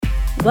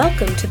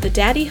Welcome to the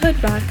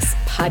Daddyhood Rocks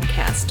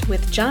podcast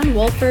with John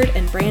Wolford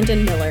and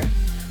Brandon Miller.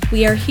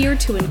 We are here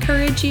to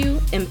encourage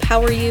you,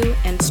 empower you,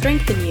 and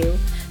strengthen you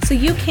so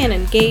you can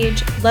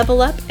engage,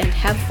 level up, and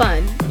have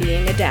fun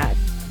being a dad.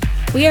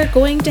 We are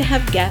going to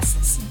have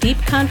guests, deep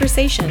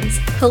conversations,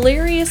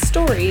 hilarious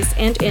stories,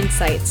 and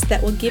insights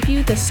that will give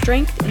you the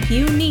strength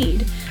you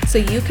need so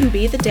you can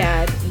be the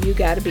dad you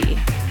gotta be.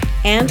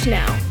 And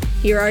now,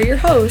 here are your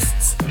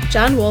hosts,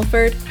 John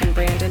Wolford and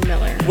Brandon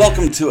Miller.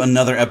 Welcome to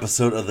another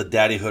episode of the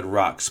Daddyhood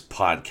Rocks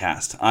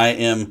podcast. I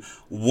am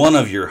one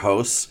of your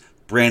hosts,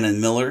 Brandon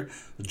Miller.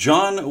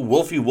 John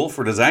Wolfie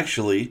Wolford is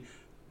actually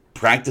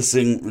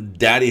practicing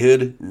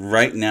daddyhood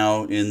right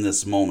now in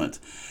this moment.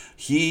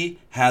 He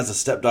has a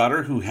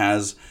stepdaughter who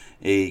has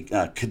a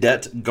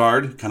cadet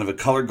guard, kind of a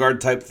color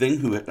guard type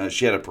thing.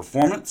 She had a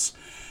performance,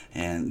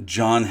 and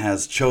John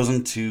has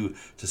chosen to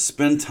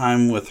spend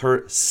time with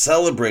her,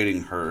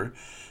 celebrating her,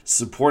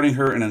 supporting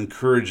her, and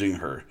encouraging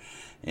her.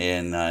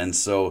 And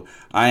so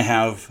I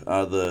have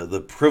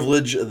the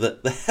privilege,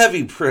 the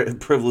heavy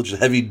privilege, the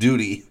heavy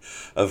duty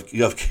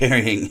of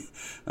carrying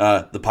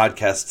the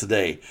podcast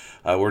today.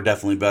 We're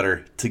definitely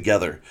better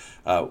together.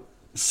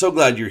 So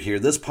glad you're here.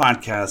 This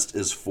podcast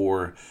is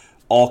for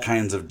all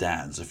kinds of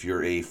dads. If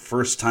you're a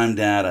first-time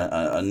dad,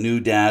 a new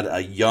dad,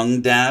 a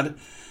young dad,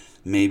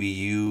 maybe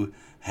you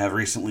have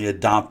recently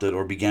adopted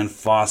or began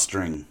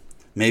fostering,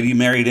 maybe you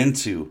married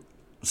into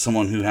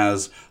someone who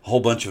has a whole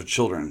bunch of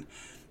children.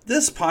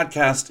 This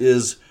podcast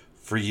is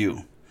for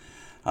you.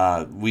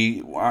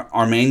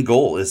 Our main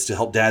goal is to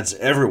help dads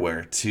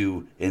everywhere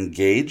to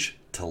engage,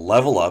 to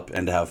level up,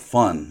 and to have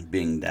fun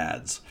being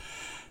dads.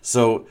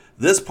 So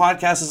this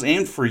podcast is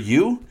aimed for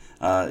you,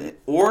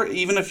 or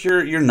even if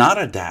you're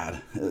not a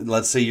dad.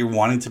 Let's say you're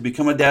wanting to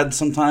become a dad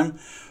sometime.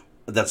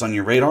 That's on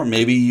your radar.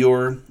 Maybe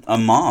you're a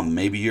mom.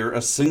 Maybe you're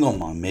a single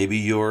mom. Maybe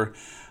you're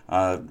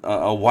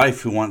a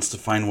wife who wants to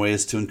find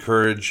ways to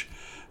encourage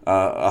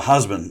a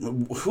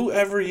husband.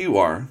 Whoever you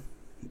are,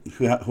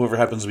 whoever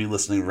happens to be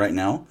listening right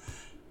now,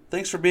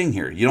 thanks for being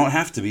here. You don't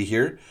have to be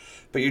here,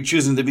 but you're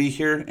choosing to be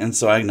here, and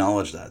so I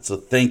acknowledge that. So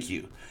thank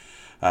you.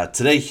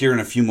 Today, here in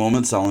a few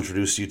moments, I'll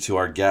introduce you to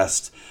our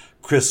guest,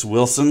 Chris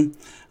Wilson.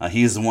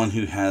 He's the one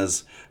who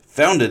has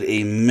founded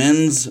a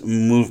men's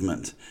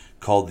movement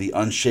called the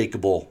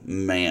Unshakeable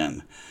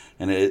Man.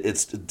 And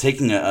it's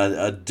taking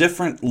a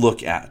different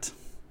look at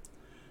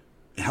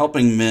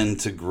helping men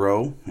to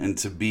grow and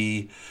to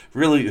be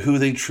really who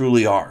they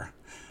truly are.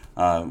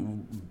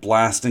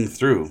 Blasting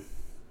through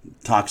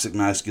toxic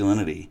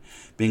masculinity,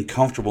 being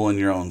comfortable in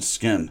your own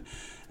skin,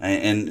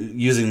 and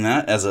using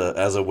that as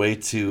a way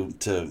to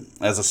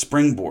as a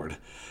springboard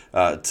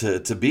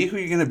to be who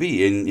you're going to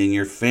be in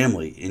your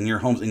family, in your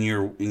homes, in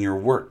your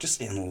work,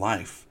 just in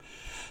life.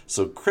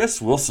 So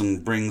Chris Wilson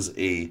brings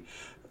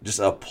just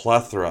a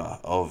plethora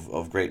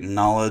of great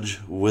knowledge,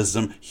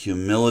 wisdom,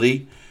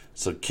 humility.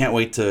 So can't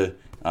wait to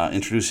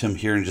introduce him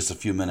here in just a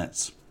few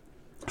minutes.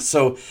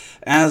 So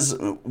as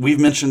we've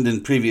mentioned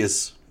in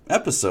previous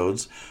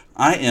episodes,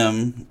 I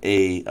am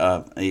an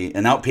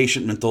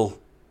outpatient mental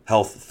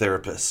health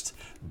therapist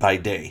by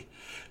day.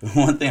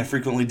 One thing I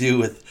frequently do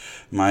with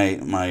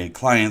my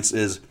clients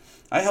is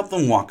I help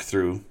them walk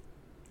through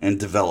and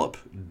develop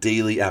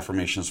daily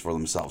affirmations for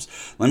themselves.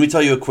 Let me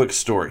tell you a quick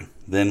story,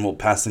 then we'll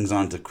pass things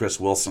on to Chris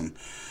Wilson.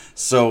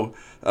 So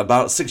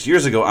about 6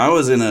 years ago, I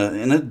was in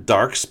a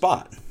dark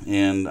spot,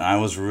 and I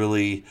was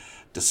really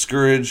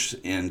discouraged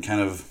and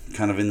kind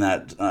of in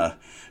that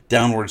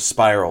downward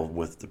spiral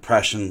with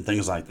depression,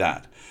 things like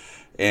that.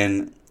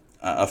 And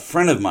a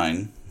friend of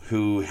mine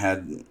who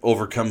had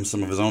overcome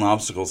some of his own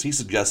obstacles, he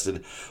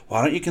suggested,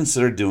 why don't you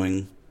consider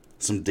doing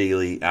some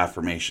daily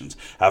affirmations?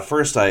 At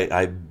first,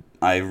 I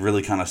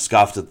really kind of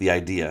scoffed at the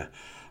idea.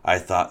 I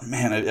thought,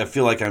 man, I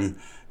feel like I'm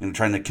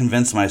trying to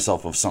convince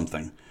myself of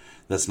something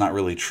that's not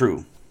really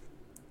true.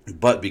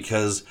 But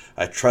because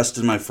I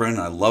trusted my friend,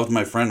 I loved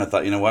my friend, I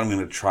thought, you know what, I'm going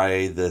to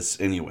try this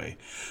anyway.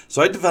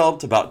 So I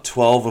developed about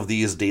 12 of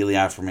these daily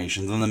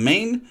affirmations, and the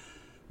main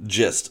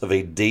gist of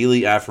a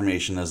daily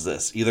affirmation is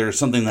this: either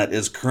something that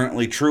is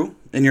currently true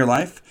in your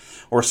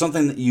life or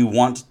something that you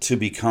want to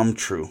become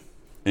true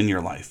in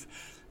your life.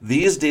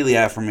 These daily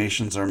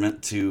affirmations are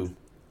meant to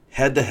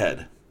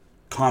head-to-head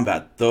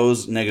combat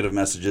those negative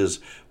messages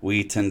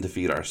we tend to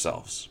feed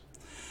ourselves.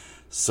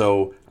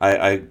 So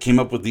I came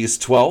up with these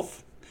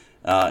 12,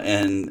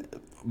 and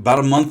about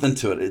a month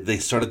into it, they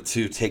started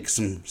to take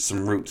some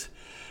root,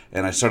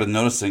 and I started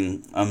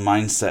noticing a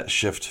mindset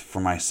shift for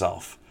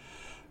myself.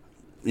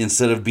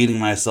 Instead of beating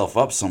myself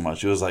up so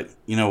much, it was like,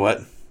 you know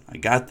what? I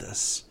got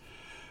this.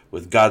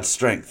 With God's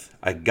strength,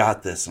 I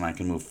got this, and I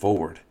can move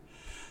forward.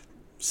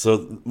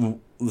 So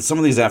some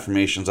of these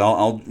affirmations,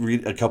 I'll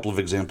read a couple of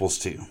examples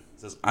to you.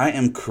 It says, I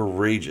am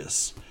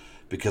courageous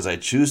because I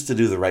choose to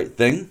do the right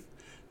thing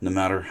no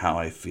matter how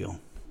I feel.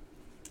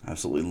 I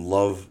absolutely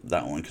love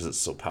that one because it's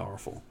so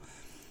powerful.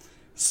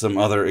 Some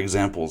other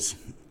examples.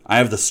 I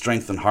have the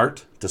strength and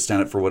heart to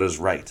stand up for what is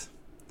right.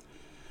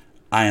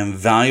 I am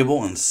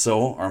valuable, and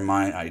so are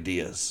my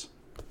ideas.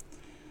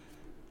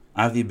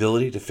 I have the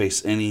ability to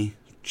face any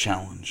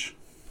challenge.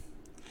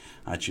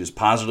 I choose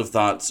positive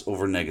thoughts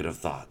over negative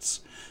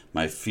thoughts.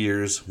 My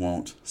fears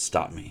won't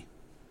stop me.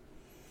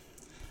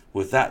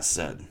 With that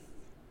said,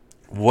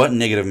 what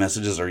negative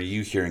messages are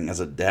you hearing as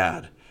a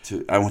dad?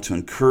 I want to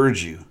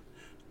encourage you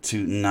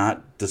to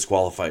not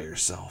disqualify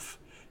yourself.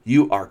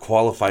 You are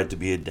qualified to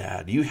be a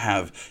dad.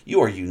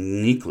 You are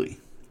uniquely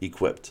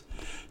equipped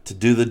to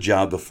do the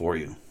job before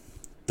you.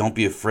 Don't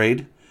be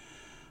afraid.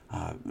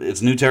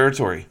 It's new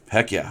territory.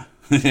 Heck yeah.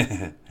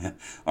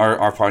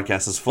 Our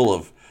podcast is full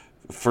of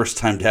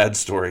first-time dad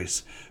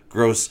stories,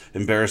 gross,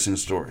 embarrassing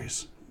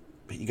stories.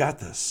 But you got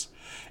this.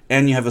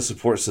 And you have a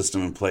support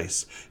system in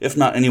place. If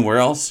not anywhere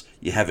else,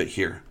 you have it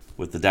here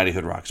with the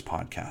Daddyhood Rocks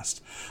podcast.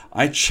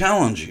 I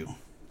challenge you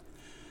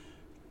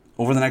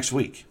over the next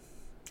week,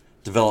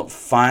 develop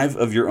 5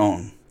 of your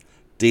own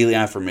daily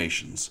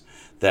affirmations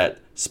that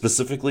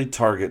specifically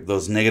target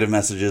those negative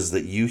messages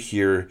that you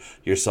hear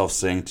yourself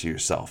saying to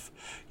yourself.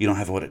 You don't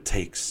have what it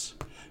takes.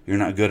 You're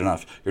not good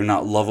enough. You're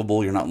not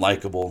lovable. You're not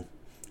likable.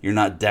 You're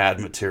not dad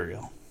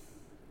material.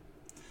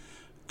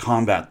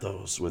 Combat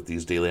those with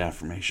these daily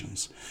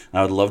affirmations. And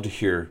I would love to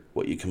hear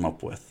what you come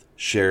up with.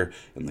 Share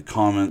in the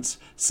comments,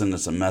 send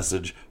us a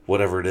message,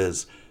 whatever it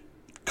is.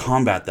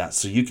 Combat that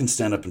so you can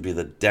stand up and be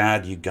the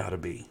dad you gotta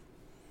be.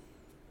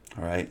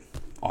 All right?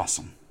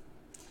 Awesome.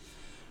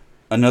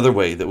 Another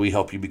way that we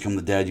help you become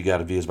the dad you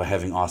gotta be is by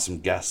having awesome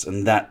guests,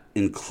 and that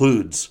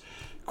includes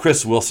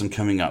Chris Wilson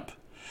coming up.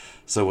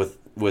 So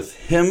with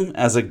him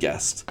as a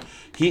guest,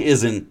 he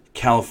is in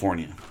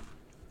California,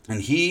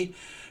 and he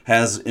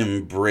has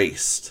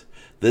embraced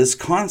this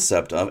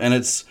concept of, and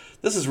this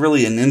is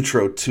really an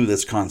intro to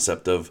this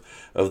concept of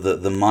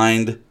the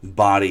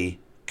mind-body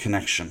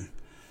connection.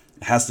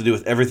 It has to do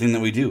with everything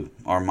that we do,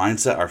 our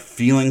mindset, our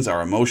feelings,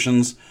 our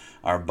emotions,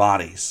 our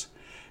bodies.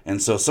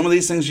 And so some of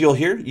these things you'll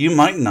hear, you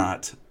might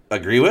not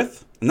agree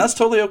with, and that's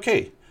totally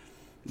okay.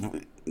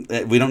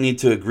 We don't need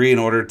to agree in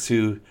order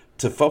to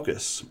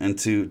focus and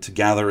to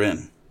gather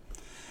in.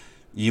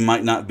 You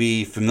might not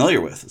be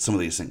familiar with some of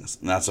these things,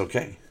 and that's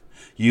okay.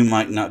 You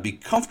might not be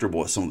comfortable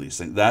with some of these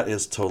things. That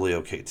is totally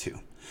okay too.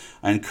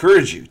 I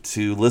encourage you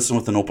to listen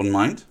with an open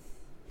mind.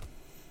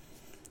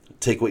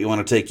 Take what you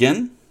want to take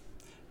in,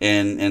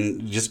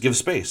 and just give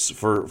space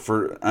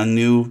for a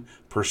new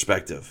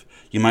perspective.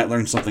 You might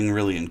learn something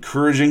really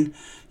encouraging.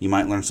 You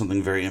might learn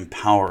something very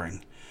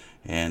empowering.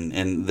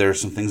 And there are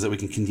some things that we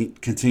can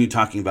continue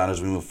talking about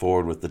as we move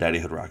forward with the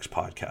Daddyhood Rocks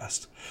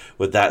podcast.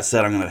 With that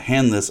said, I'm going to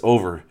hand this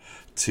over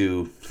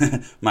to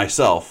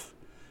myself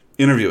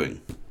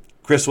interviewing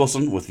Chris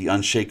Wilson with the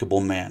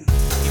Unshakeable Man.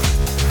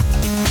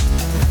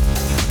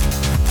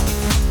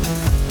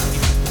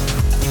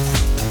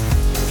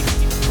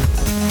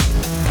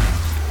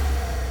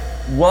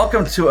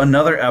 Welcome to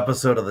another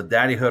episode of the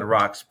Daddyhood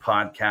Rocks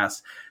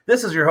podcast.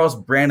 This is your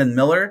host, Brandon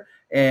Miller,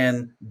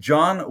 and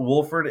John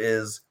Wolford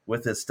is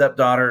with his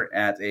stepdaughter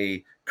at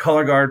a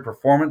color guard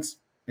performance,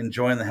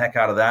 enjoying the heck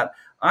out of that.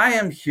 I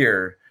am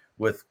here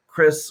with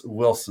Chris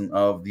Wilson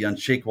of the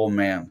Unshakeable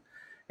Man.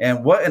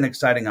 And what an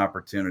exciting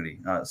opportunity.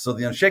 So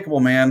the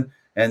Unshakeable Man,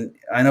 and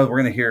I know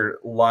we're going to hear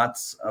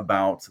lots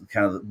about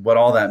kind of what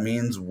all that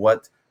means,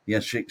 what the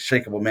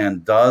Unshakeable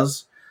Man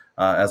does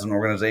as an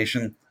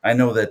organization. I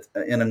know that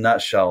in a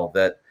nutshell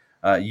that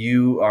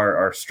you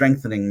are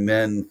strengthening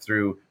men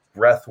through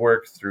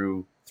breathwork,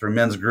 through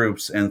men's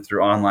groups, and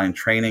through online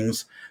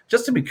trainings,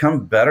 just to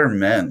become better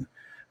men.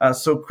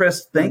 So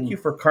Chris, thank you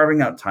for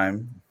carving out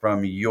time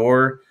from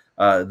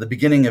the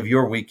beginning of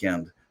your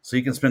weekend so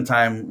you can spend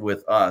time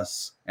with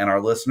us and our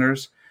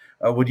listeners.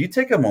 Would you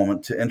take a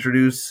moment to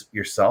introduce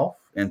yourself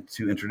and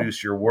to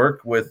introduce your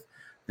work with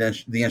the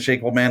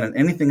Unshakeable Man and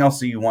anything else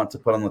that you want to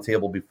put on the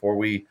table before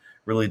we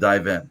really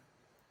dive in?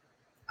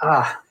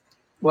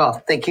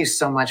 Well, thank you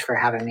so much for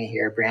having me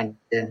here,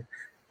 Brandon.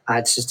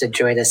 It's just a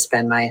joy to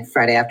spend my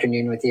Friday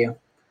afternoon with you.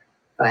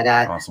 But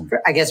awesome.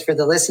 I guess for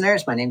the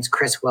listeners, my name's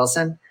Chris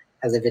Wilson.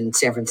 I live in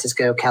San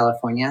Francisco,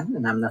 California,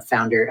 and I'm the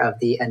founder of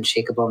the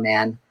Unshakeable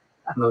Man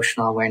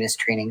Emotional Awareness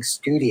Training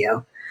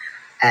Studio.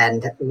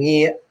 And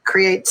we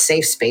create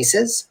safe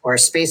spaces, or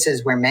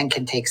spaces where men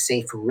can take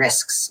safe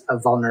risks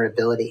of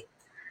vulnerability.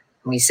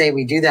 And we say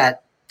we do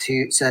that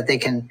so that they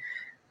can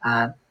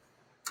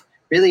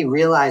really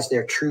realize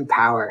their true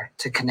power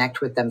to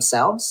connect with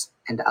themselves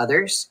and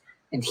others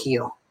and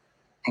heal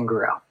and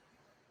grow.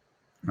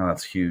 Oh,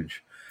 that's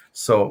huge.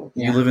 So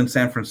You live in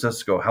San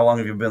Francisco. How long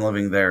have you been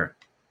living there?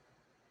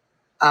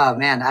 Oh,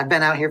 man, I've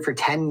been out here for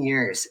 10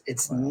 years.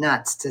 It's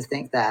nuts to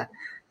think that.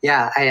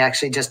 Yeah, I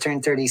actually just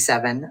turned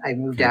 37. I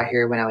moved out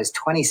here when I was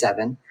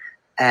 27.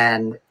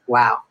 And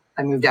wow,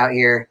 I moved out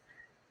here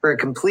for a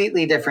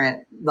completely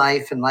different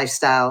life and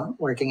lifestyle,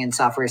 working in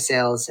software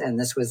sales. And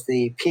this was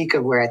the peak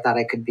of where I thought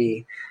I could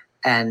be.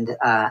 And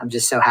I'm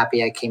just so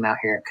happy I came out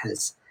here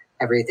because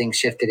everything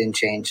shifted and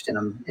changed,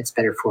 and it's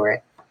better for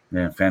it.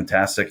 Yeah,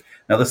 fantastic.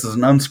 Now, this is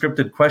an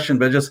unscripted question,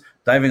 but just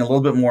diving a little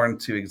bit more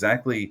into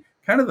exactly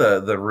kind of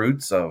the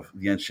roots of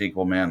the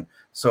Unshakeable Man.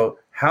 So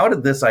how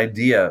did this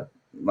idea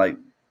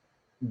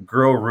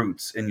grow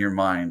roots in your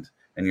mind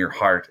and your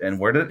heart, and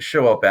where did it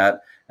show up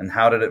at, and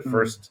how did it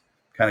first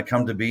kind of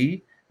come to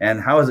be? And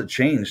how has it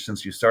changed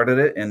since you started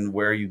it, and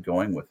where are you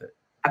going with it?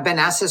 I've been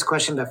asked this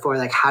question before,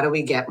 like, how do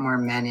we get more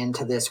men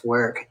into this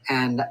work?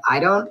 And I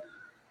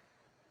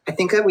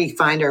think that we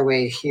find our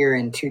way here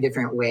in two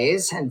different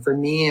ways. And for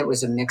me, it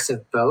was a mix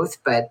of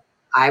both, but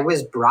I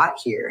was brought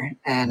here,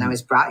 and I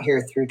was brought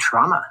here through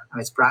trauma. I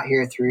was brought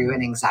here through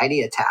an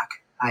anxiety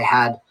attack. I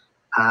had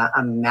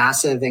a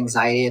massive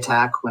anxiety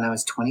attack when I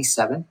was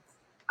 27,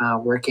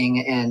 working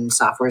in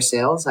software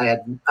sales. I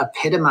had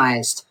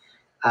epitomized,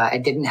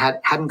 I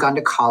hadn't gone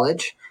to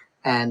college,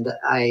 and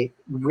I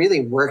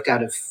really worked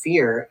out of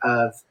fear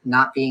of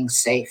not being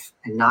safe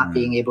and not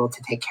being able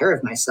to take care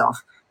of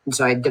myself. And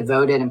so I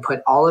devoted and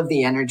put all of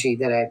the energy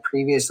that I had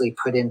previously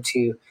put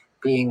into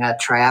being a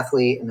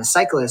triathlete and a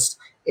cyclist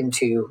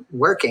into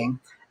working.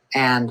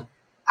 And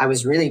I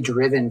was really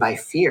driven by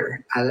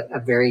fear at a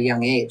very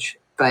young age.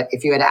 But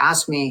if you had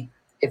asked me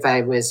if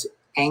I was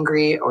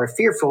angry or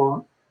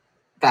fearful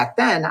back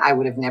then, I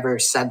would have never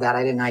said that.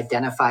 I didn't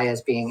identify as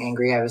being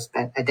angry. I was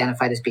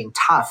identified as being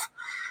tough.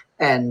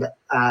 And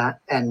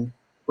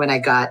when I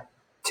got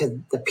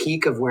to the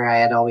peak of where I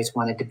had always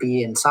wanted to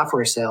be in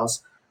software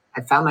sales,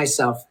 I found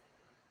myself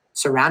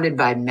surrounded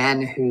by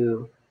men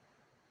who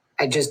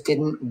I just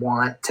didn't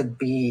want to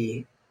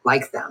be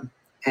like them.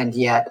 And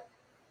yet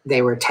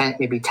they were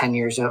maybe 10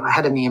 years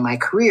ahead of me in my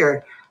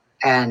career.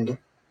 And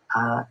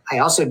I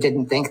also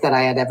didn't think that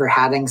I had ever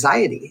had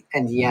anxiety.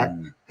 And yet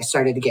I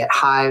started to get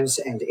hives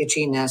and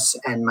itchiness,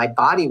 and my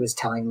body was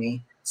telling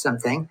me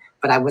something,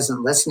 but I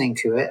wasn't listening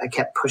to it. I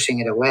kept pushing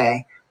it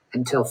away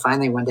until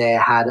finally one day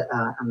I had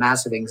a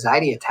massive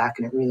anxiety attack,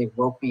 and it really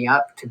woke me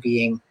up to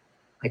being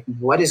like,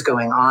 what is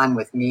going on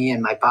with me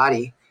and my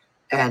body?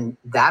 And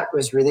that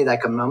was really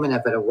like a moment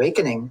of an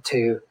awakening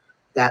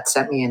that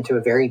sent me into a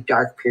very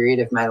dark period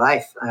of my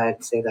life.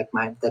 I'd say like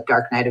the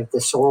dark night of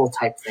the soul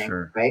type thing,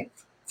 sure. Right?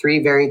 3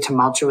 very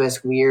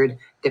tumultuous, weird,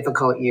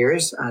 difficult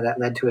years that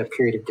led to a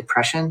period of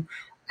depression,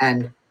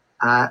 and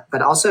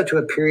but also to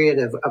a period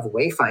of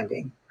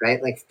wayfinding,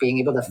 right? Like being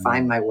able to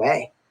find my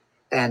way.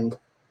 And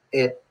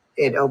it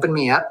opened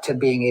me up to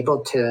being able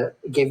to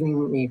give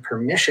me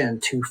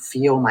permission to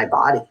feel my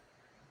body.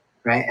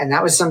 Right. And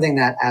that was something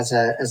that as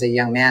a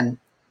young man,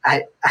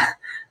 I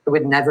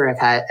would never have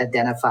had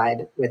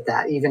identified with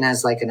that, even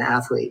as like an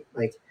athlete.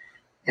 Like,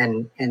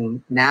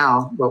 and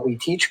now what we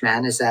teach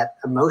men is that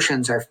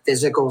emotions are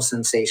physical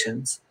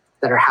sensations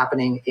that are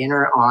happening in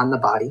or on the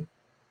body,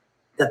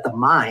 that the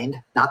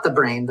mind, not the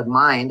brain, the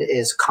mind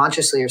is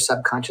consciously or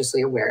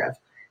subconsciously aware of.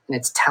 And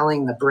it's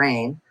telling the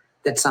brain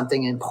that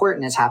something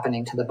important is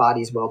happening to the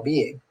body's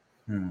well-being.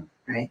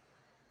 Right.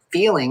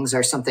 Feelings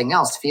are something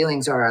else.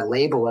 Feelings are a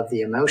label of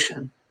the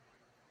emotion,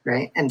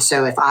 right? And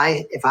so if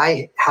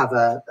I have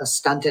a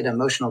stunted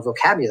emotional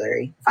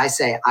vocabulary, if I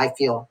say I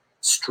feel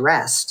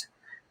stressed,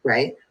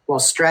 right? Well,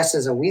 stress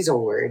is a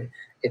weasel word.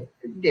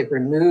 It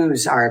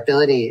removes our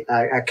ability,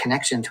 our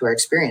connection to our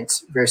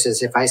experience.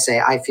 Versus if I say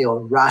I feel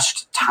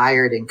rushed,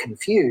 tired, and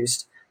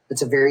confused,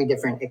 it's a very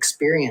different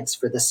experience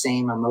for the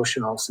same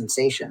emotional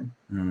sensation,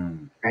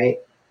 right?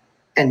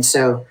 And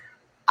so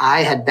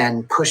I had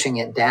been pushing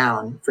it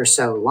down for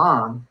so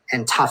long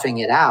and toughing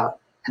it out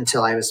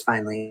until I was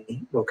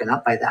finally woken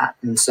up by that.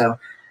 And so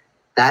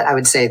that, I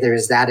would say,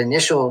 there's that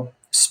initial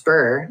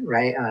spur,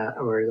 right?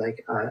 Or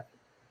like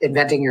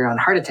inventing your own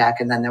heart attack.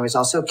 And then there was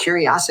also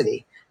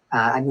curiosity.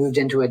 I moved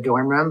into a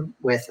dorm room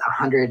with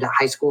 100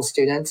 high school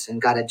students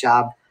and got a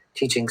job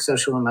teaching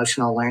social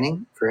emotional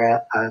learning for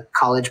a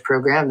college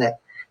program that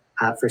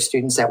for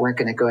students that weren't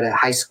going to go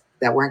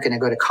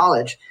to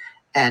college.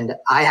 And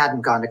I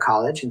hadn't gone to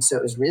college. And so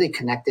it was really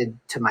connected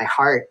to my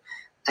heart.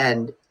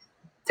 And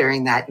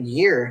during that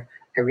year,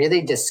 I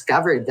really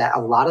discovered that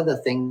a lot of the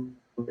things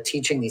we're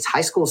teaching these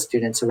high school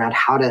students around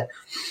how to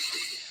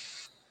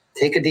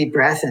take a deep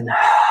breath and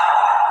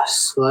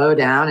slow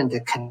down and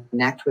to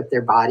connect with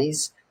their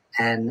bodies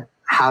and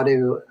how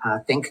to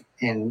think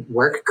and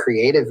work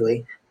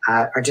creatively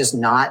are just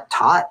not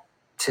taught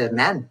to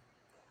men.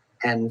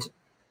 And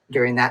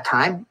during that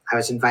time, I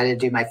was invited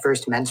to do my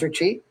first men's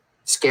retreat.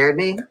 Scared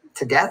me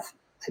to death.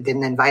 I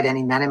didn't invite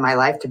any men in my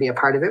life to be a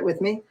part of it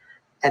with me.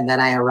 And then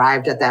I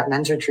arrived at that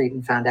men's retreat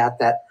and found out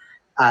that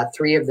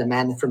 3 of the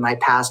men from my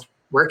past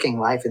working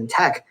life in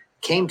tech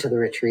came to the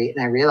retreat.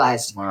 And I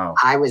realized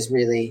I was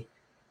really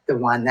the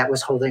one that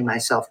was holding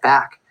myself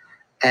back.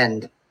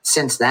 And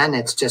since then,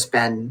 it's just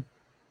been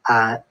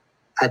a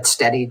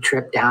steady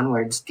trip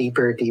downwards,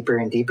 deeper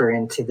and deeper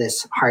into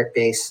this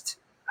heart-based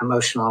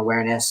emotional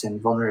awareness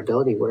and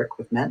vulnerability work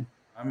with men.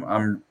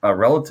 I'm a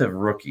relative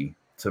rookie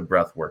to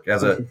breath work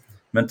as a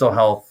mental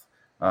health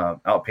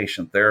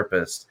outpatient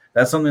therapist.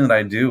 That's something that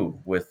I do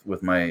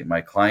with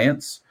my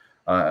clients.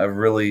 I've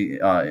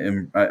really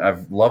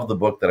I've loved the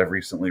book that I've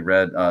recently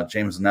read,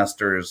 James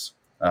Nestor's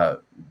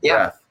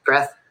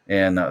Breath,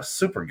 and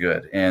super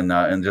good.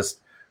 And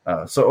just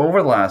so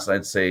over the last,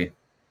 I'd say,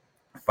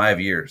 5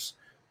 years,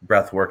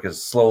 breath work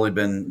has slowly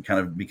been kind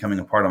of becoming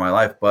a part of my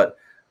life. But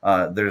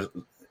there's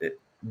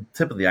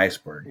tip of the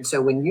iceberg.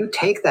 So when you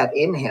take that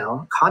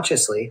inhale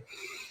consciously,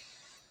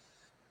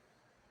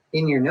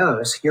 in your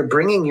nose, you're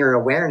bringing your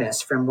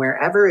awareness from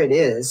wherever it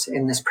is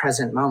in this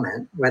present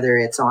moment, whether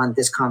it's on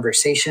this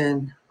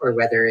conversation or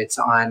whether it's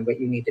on what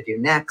you need to do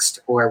next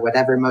or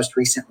whatever most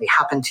recently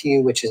happened to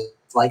you, which is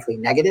likely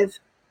negative,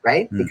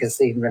 right? Because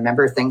they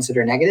remember things that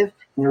are negative.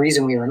 And the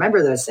reason we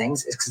remember those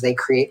things is because they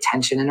create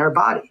tension in our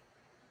body,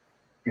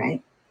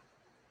 right?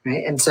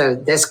 Right. And so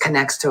this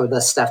connects to the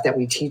stuff that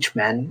we teach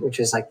men, which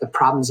is like the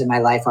problems in my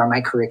life are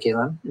my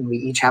curriculum, and we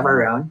each have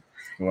our own.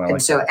 Well,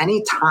 and so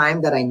any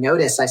time that I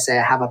notice, I say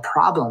I have a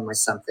problem with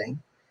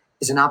something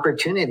is an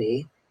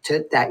opportunity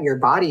that your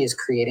body is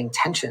creating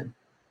tension.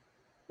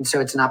 And so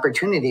it's an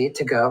opportunity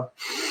to go,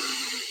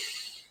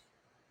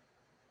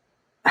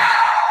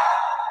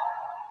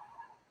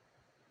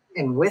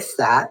 and with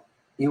that,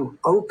 you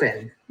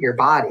open your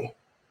body,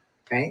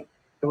 right?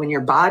 And when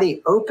your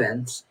body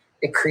opens,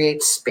 it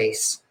creates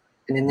space.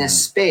 And in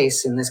this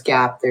space, in this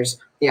gap, there's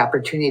the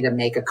opportunity to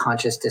make a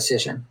conscious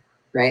decision,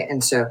 right?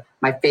 And so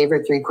my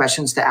favorite 3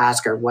 questions to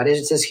ask are, what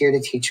is this here to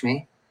teach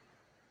me?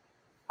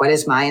 What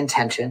is my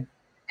intention?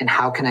 And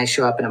how can I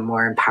show up in a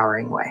more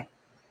empowering way,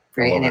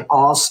 right? And it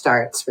all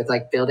starts with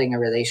like building a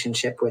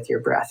relationship with your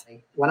breath.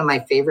 One of my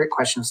favorite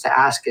questions to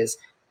ask is,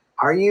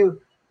 are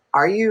you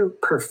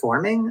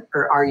performing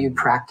or are you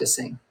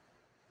practicing?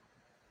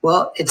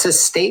 Well, it's a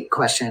state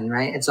question,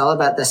 right? It's all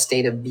about the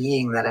state of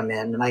being that I'm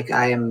in. Like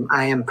I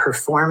am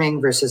performing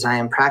versus I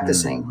am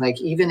practicing.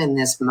 Like even in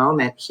this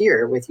moment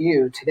here with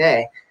you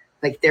today,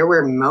 like there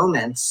were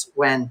moments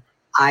when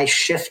I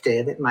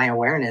shifted my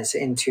awareness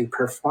into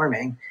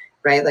performing,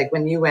 right? Like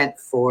when you went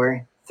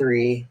 4,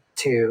 3,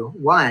 2,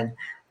 1.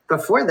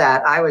 Before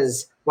that, I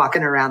was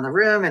walking around the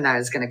room and I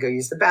was going to go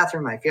use the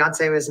bathroom. My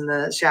fiance was in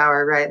the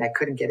shower, right? And I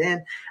couldn't get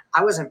in.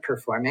 I wasn't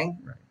performing.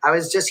 Right. I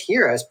was just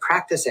here. I was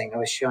practicing. I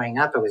was showing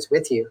up. I was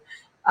with you.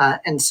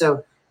 And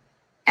so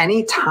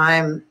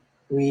anytime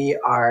we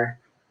are,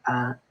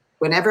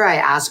 whenever I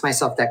ask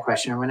myself that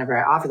question or whenever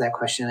I offer that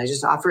question, I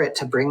just offer it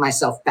to bring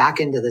myself back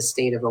into the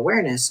state of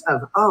awareness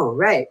of, oh,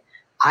 right,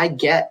 I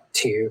get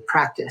to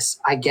practice.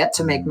 I get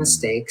to make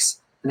mistakes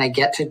and I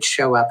get to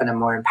show up in a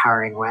more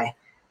empowering way.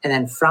 And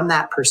then from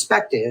that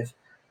perspective,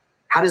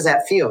 how does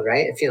that feel,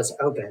 right? It feels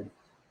open,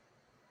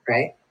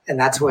 right? And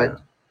that's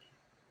what,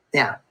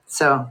 yeah.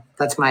 So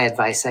that's my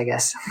advice, I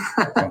guess.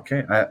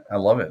 Okay. I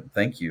love it.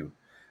 Thank you.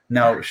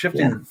 Now,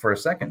 shifting for a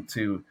second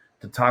to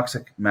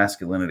toxic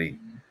masculinity,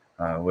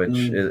 which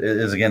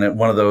is, again,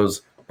 one of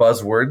those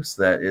buzzwords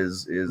that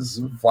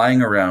is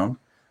flying around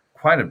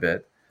quite a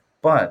bit.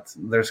 But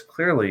there's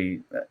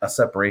clearly a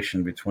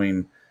separation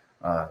between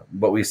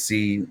what we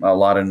see a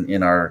lot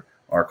in our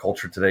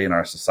culture today, in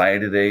our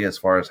society today, as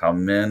far as how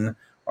men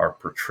are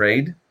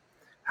portrayed,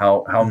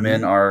 how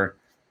men are,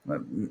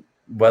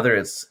 whether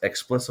it's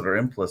explicit or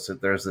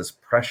implicit, there's this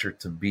pressure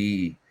to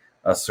be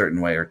a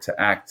certain way or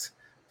to act,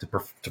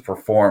 to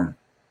perform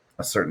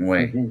a certain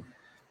way.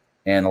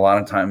 And a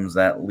lot of times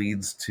that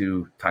leads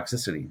to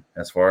toxicity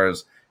as far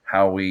as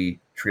how we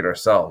treat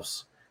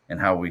ourselves and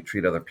how we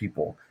treat other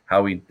people,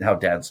 how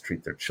dads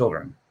treat their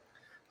children.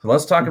 So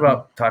let's talk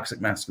about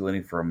toxic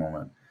masculinity for a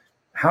moment.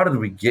 How did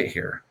we get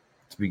here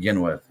to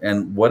begin with?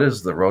 And what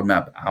is the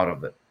roadmap out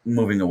of it,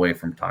 moving away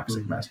from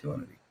toxic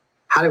masculinity?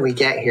 How did we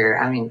get here?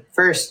 I mean,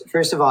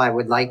 first of all, I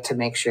would like to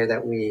make sure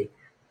that we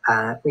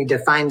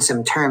define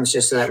some terms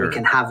just so that we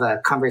can have a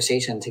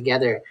conversation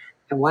together.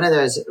 And one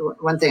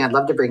thing I'd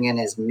love to bring in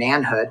is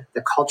manhood,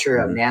 the culture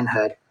of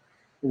manhood,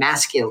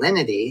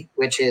 masculinity,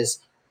 which is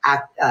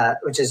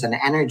an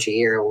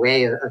energy or a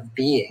way of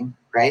being,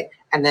 right?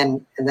 And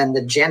then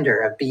the gender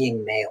of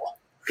being male,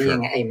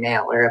 being a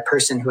male or a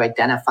person who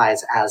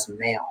identifies as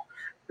male,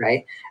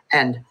 right?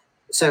 And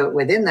so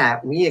within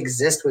that, we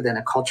exist within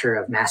a culture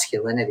of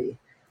masculinity,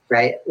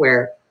 right?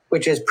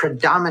 Which is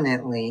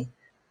predominantly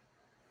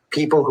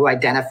people who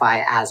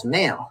identify as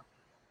male.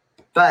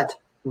 But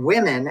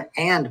women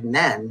and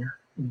men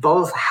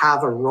both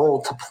have a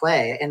role to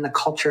play in the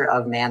culture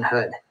of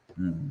manhood.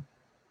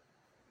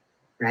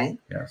 Right?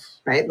 Yes.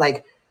 Right?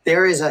 Like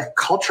there is a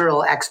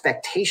cultural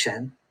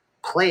expectation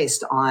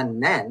placed on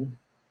men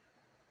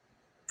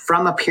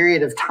from a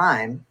period of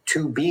time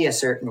to be a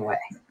certain way.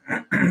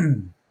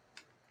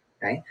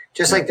 Right?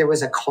 Just like there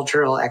was a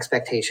cultural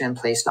expectation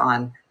placed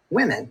on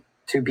women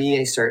to be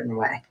a certain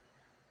way.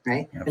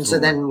 Right? Absolutely. And so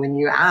then when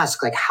you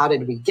ask, like, how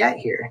did we get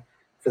here?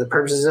 For the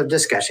purposes of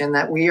discussion,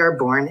 that we are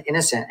born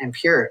innocent and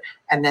pure,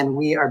 and then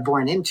we are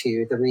born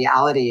into the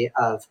reality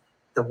of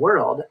the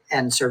world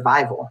and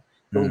survival.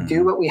 We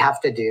do what we have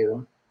to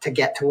do to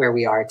get to where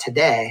we are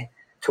today,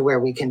 to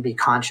where we can be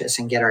conscious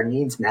and get our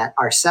needs met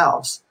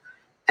ourselves.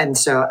 And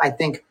so I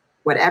think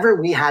whatever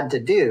we had to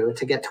do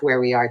to get to where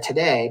we are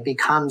today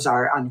becomes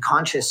our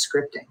unconscious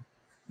scripting,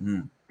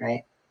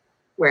 right?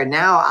 Where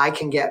now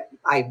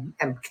I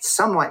am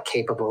somewhat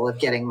capable of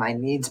getting my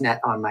needs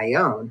met on my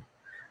own.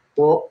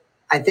 Well,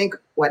 I think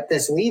what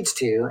this leads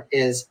to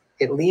is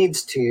it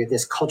leads to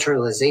this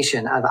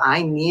culturalization of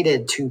I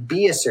needed to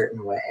be a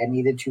certain way. I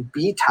needed to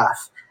be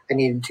tough. I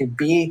needed to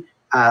be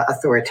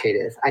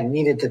authoritative. I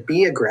needed to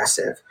be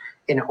aggressive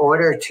in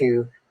order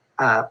to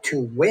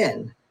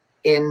win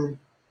in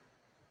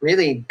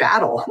really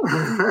battle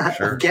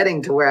Sure. of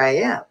getting to where I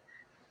am.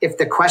 If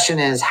the question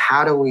is,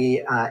 how do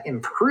we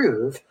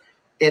improve?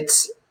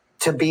 It's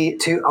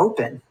to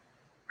open,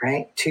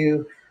 right?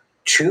 To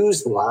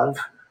choose love,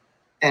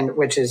 and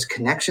which is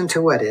connection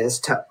to what is,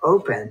 to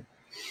open,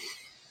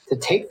 to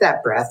take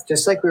that breath,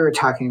 just like we were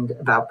talking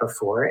about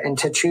before, and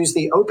to choose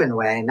the open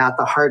way, not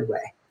the hard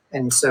way.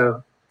 And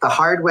so the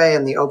hard way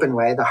and the open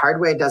way, the hard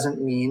way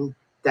doesn't mean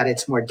that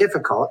it's more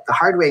difficult. The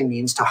hard way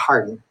means to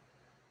harden,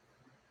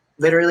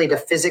 literally to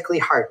physically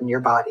harden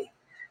your body.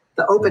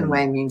 The open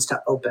way means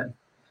to open.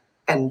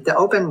 And the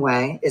open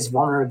way is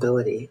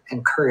vulnerability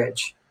and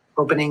courage,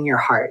 opening your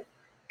heart.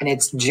 And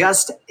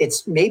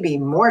it's maybe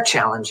more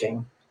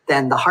challenging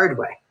than the hard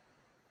way,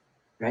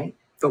 right?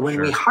 But when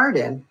we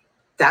harden,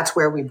 that's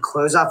where we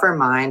close off our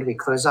mind, we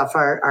close off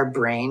our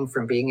brain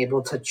from being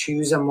able to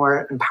choose a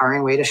more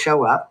empowering way to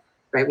show up,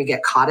 right? We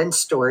get caught in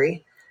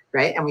story,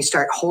 right? And we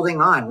start holding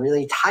on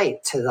really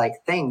tight to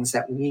like things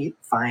that we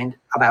find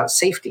about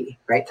safety,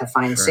 right? To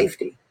find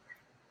safety.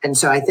 And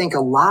so I think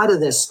a lot of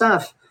this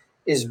stuff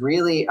is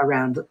really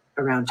around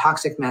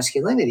toxic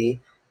masculinity.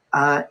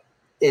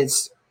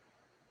 It's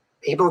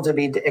able to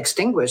be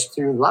extinguished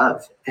through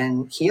love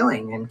and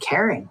healing and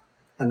caring.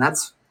 And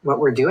that's what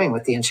we're doing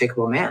with the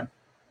Unshakable Man.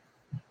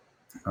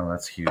 Oh,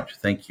 that's huge.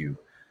 Thank you.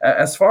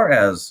 As far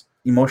as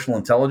emotional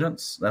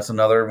intelligence, that's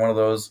another one of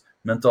those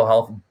mental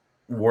health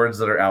words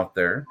that are out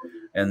there.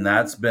 And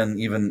that's been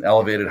even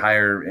elevated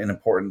higher in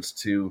importance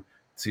to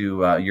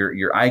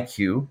your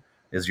IQ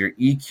is your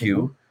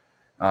EQ,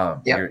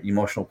 your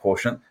emotional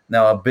quotient.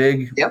 Now, a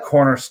big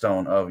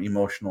cornerstone of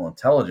emotional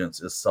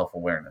intelligence is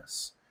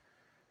self-awareness.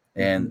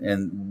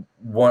 And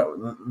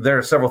there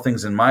are several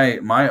things in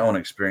my own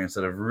experience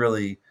that have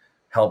really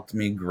helped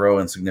me grow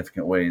in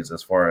significant ways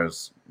as far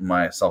as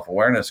my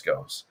self-awareness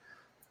goes.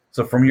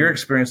 So from your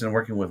experience in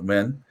working with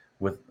men,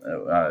 with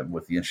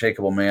the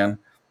Unshakeable Man,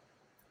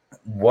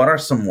 what are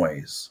some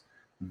ways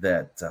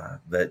that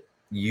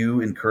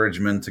you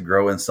encourage men to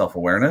grow in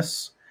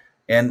self-awareness?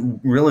 And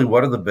really,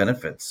 what are the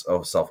benefits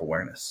of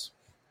self-awareness?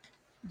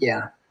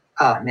 Yeah.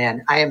 Oh,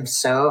 man, I am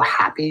so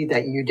happy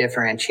that you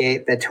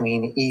differentiate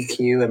between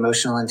EQ,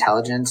 emotional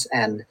intelligence,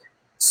 and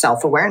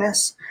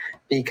self-awareness,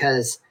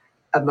 because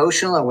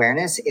emotional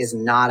awareness is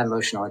not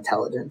emotional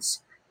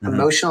intelligence. Mm-hmm.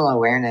 Emotional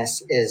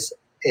awareness is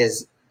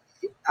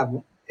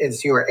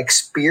your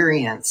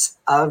experience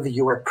of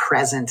your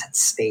present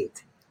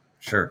state.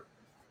 Sure.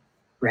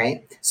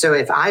 Right? So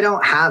if I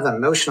don't have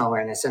emotional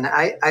awareness, and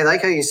I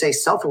like how you say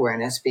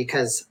self-awareness,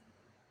 because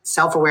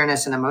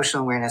self-awareness and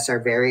emotional awareness are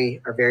very,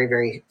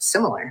 very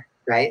similar,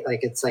 right?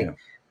 Like it's like,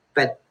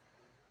 but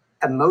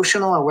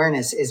emotional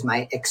awareness is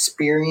my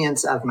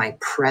experience of my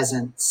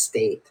present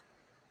state,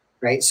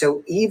 right?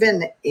 So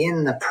even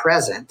in the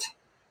present,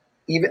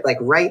 even like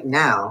right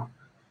now,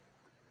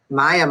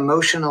 my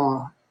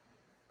emotional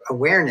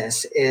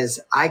awareness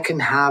is I can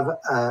have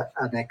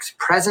an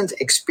present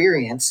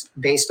experience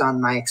based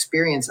on my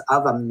experience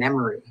of a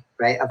memory,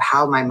 right? Of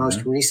how my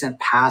most recent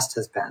past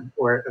has been,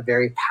 or a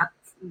very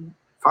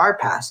far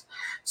past.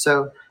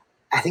 So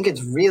I think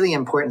it's really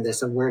important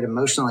the word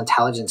emotional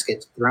intelligence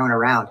gets thrown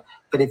around.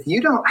 But if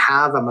you don't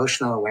have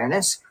emotional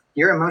awareness,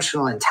 your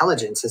emotional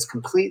intelligence is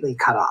completely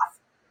cut off.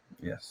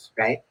 Yes.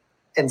 Right?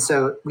 And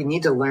so we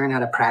need to learn how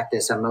to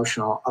practice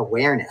emotional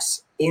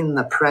awareness in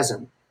the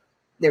present.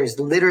 There's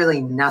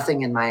literally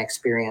nothing in my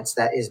experience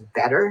that is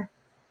better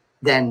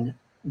than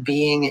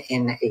being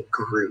in a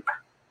group.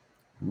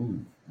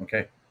 Ooh,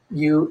 okay.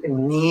 You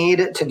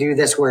need to do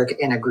this work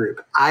in a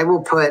group. I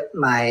will put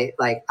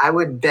I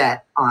would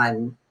bet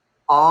on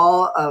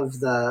all of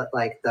the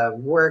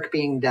work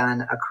being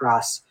done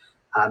across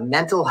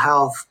mental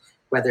health,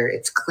 whether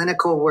it's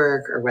clinical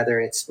work or whether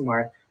it's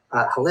more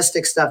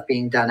holistic stuff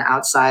being done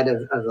outside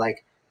of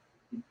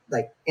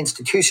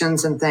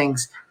institutions and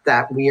things,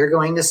 that we are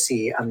going to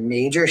see a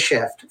major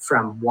shift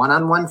from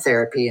one-on-one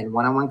therapy and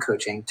one-on-one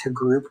coaching to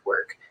group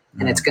work.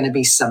 And it's going to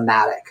be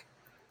somatic,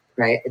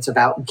 right? It's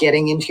about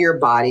getting into your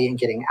body and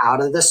getting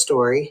out of the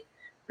story,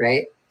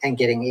 right? And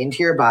getting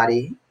into your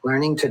body,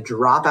 learning to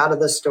drop out of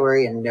the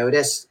story and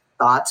notice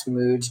thoughts,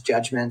 moods,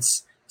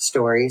 judgments,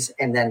 stories,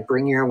 and then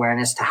bring your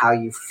awareness to how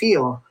you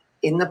feel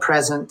in the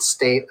present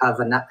state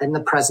in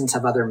the presence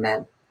of other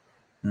men,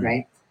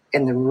 right?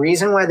 And the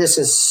reason why this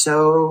is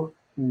so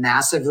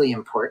massively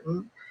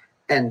important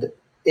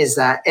is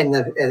that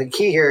the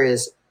key here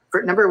is,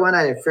 for number one,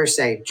 I first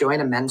say join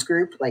a men's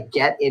group, like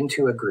get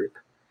into a group,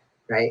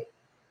 right?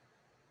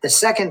 The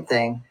second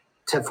thing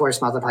to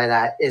force multiply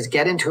that is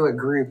get into a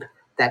group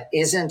that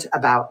isn't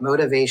about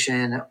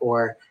motivation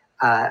or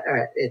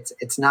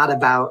it's not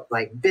about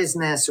like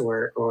business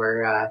or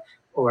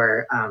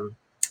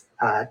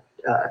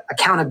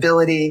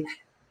accountability.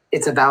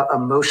 It's about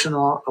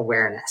emotional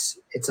awareness.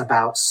 It's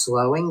about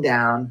slowing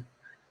down,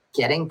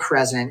 getting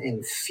present,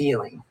 and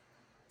feeling.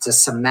 It's a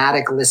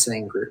somatic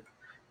listening group,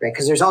 right?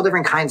 Because there's all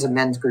different kinds of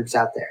men's groups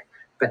out there.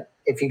 But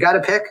if you got to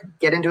pick,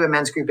 get into a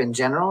men's group in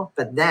general.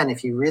 But then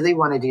if you really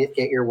want to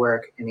get your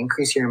work and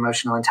increase your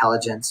emotional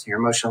intelligence, your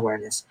emotional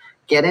awareness,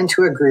 get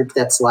into a group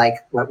that's like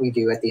what we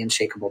do at the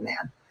Unshakeable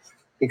Man.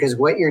 Because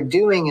what you're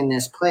doing in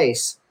this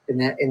place,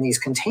 in these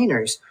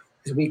containers,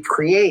 is we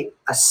create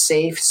a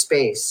safe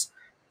space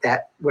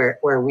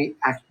where we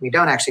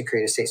don't actually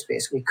create a safe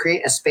space. We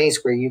create a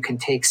space where you can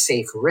take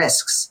safe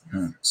risks,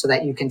 so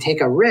that you can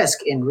take a risk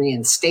and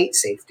reinstate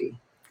safety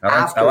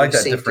I like that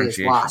safety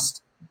differentiation. is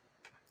lost.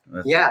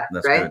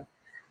 That's right. Good.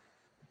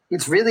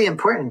 It's really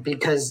important,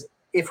 because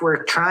if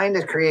we're trying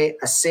to create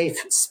a safe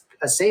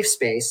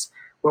space,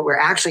 what we're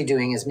actually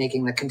doing is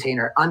making the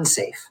container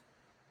unsafe,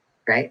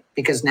 right?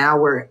 Because now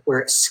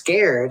we're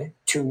scared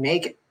to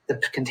make the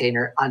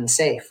container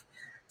unsafe.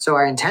 So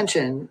our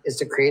intention is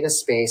to create a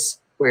space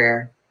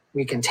where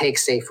we can take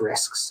safe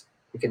risks.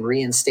 We can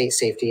reinstate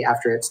safety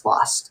after it's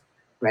lost,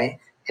 right?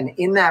 And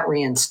in that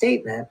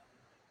reinstatement,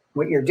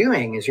 what you're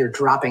doing is you're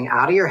dropping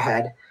out of your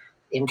head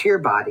into your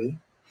body,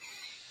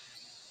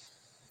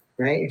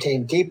 right? You're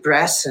taking deep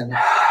breaths and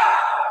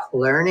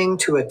learning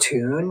to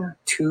attune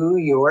to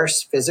your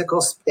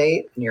physical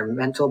state and your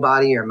mental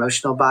body, your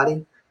emotional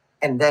body,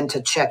 and then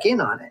to check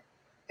in on it.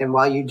 And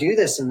while you do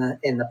this in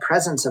the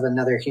presence of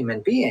another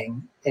human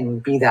being,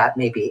 and be that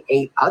maybe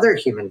 8 other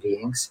human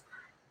beings,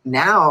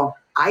 now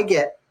I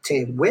get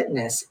to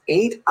witness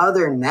 8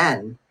 other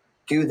men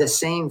do the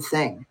same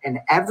thing. And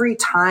every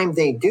time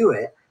they do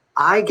it,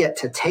 I get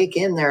to take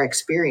in their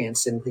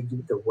experience and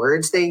the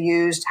words they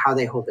used, how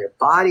they hold their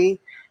body,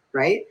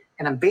 right?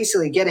 And I'm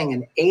basically getting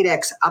an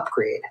 8x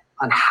upgrade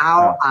on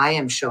how I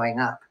am showing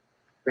up,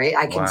 right?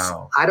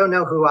 I don't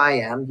know who I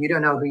am. You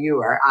don't know who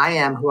you are. I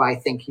am who I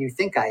think you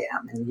think I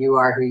am. And you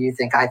are who you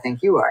think I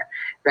think you are,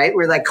 right?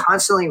 We're like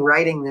constantly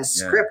writing this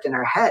script in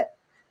our head.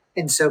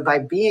 And so by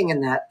being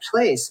in that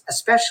place,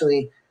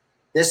 especially,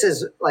 this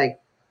is like,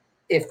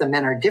 if the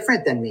men are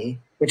different than me,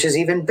 which is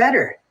even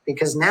better,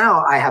 because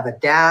now I have a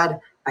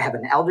dad, I have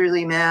an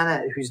elderly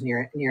man who's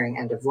nearing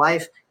end of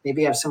life.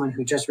 Maybe I have someone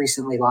who just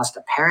recently lost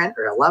a parent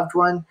or a loved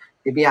one.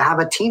 Maybe I have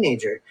a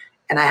teenager,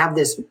 and I have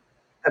this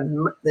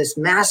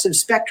massive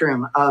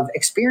spectrum of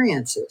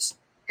experiences,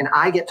 and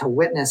I get to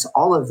witness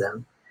all of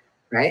them,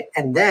 right?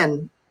 And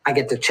then I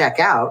get to check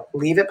out,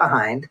 leave it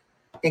behind,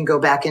 and go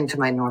back into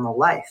my normal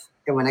life.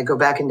 And when I go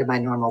back into my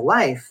normal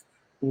life,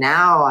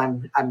 now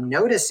I'm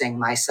noticing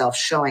myself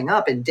showing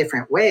up in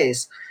different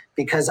ways,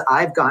 because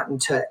I've gotten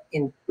to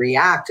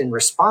react and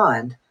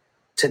respond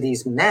to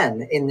these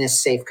men in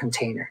this safe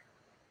container,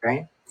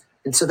 right?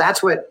 And so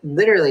that's what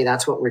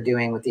we're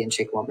doing with the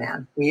Unshakeable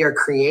Man. We are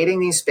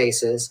creating these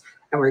spaces,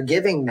 and we're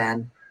giving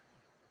men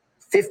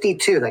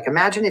 52. Like,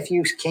 imagine if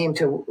you came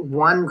to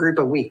one group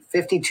a week,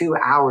 52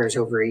 hours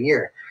over a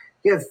year.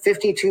 You have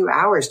 52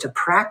 hours to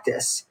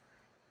practice,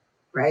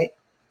 right?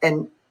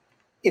 And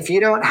if you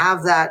don't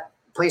have that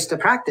place to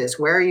practice,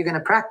 where are you going to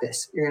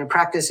practice? You're going to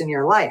practice in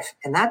your life.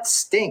 And that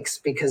stinks,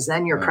 because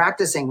then you're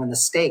practicing when the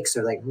stakes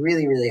are like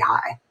really, really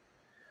high.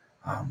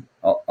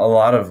 A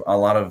lot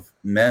of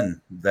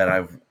men that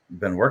I've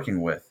been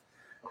working with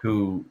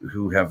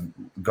who have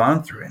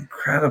gone through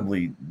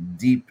incredibly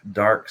deep,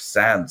 dark,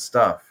 sad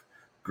stuff,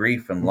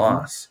 grief and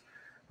loss.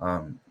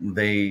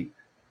 They,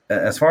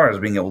 as far as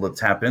being able to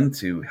tap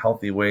into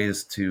healthy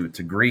ways to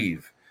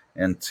grieve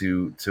and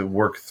to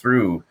work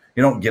through,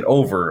 you don't get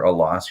over a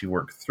loss, you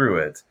work through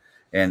it,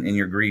 and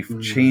your grief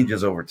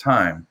changes over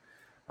time.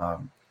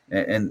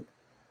 And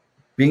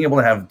being able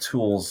to have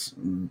tools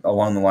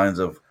along the lines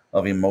of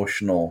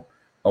emotional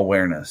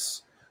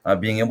awareness,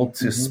 being able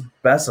to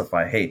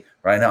specify, hey,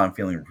 right now I'm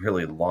feeling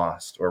really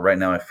lost, or right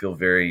now I feel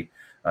very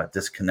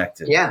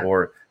disconnected,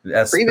 or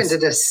even to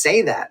just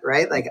say that,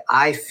 right? Like,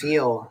 I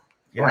feel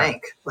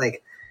blank.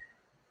 Like,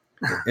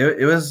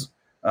 it was.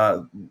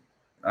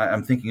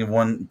 I'm thinking of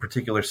one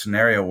particular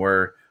scenario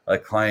where a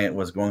client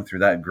was going through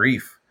that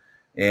grief,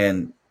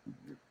 and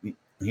he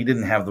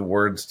didn't have the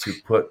words to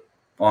put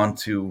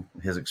onto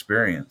his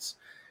experience.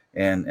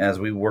 And as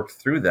we worked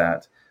through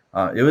that,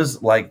 it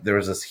was like there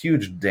was this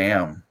huge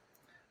dam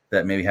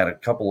that maybe had a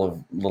couple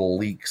of little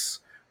leaks,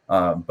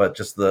 but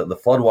just the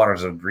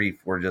floodwaters of grief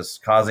were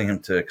just causing him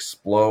to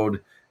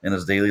explode in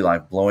his daily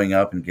life, blowing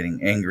up and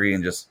getting angry,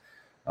 and just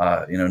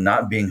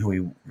not being who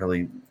he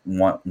really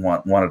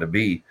wanted to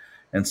be.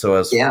 And so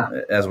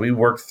as we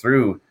worked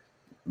through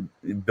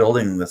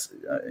building this,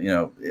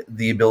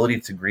 the ability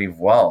to grieve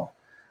well,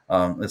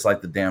 it's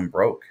like the dam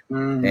broke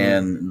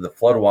and the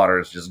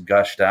floodwaters just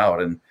gushed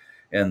out,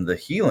 and the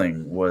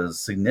healing was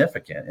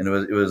significant, and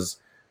it was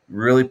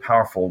really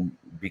powerful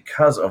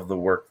because of the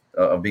work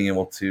of being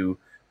able to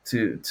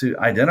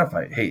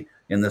identify, hey,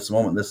 in this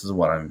moment, this is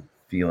what I'm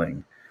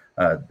feeling.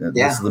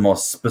 This is the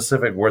most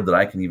specific word that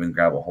I can even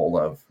grab a hold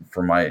of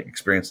for my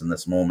experience in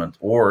this moment,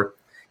 or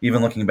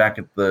even looking back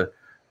at the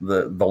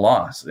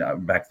loss.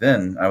 Back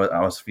then, I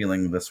was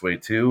feeling this way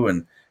too,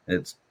 and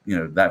it's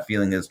that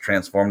feeling is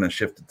transformed and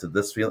shifted to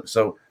this feeling.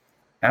 So,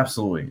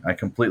 absolutely, I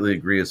completely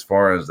agree as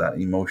far as that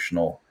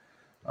emotional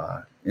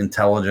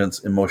intelligence,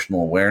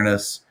 emotional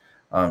awareness.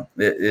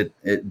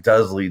 It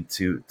does lead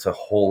to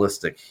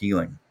holistic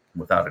healing,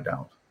 without a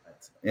doubt.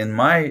 In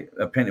my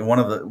opinion, one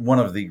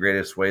of the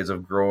greatest ways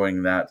of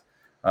growing that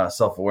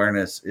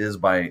self-awareness is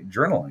by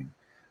journaling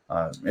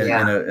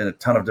in a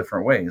ton of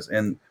different ways.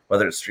 And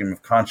whether it's stream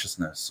of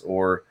consciousness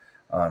or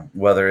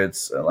whether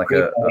it's like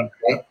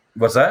Right?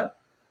 what's that?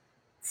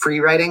 Free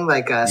writing,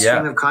 like a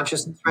stream of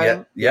consciousness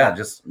writing? Yeah.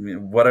 Just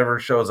whatever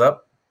shows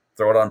up,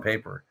 throw it on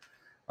paper.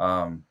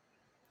 I'm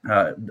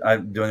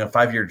doing a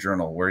 5-year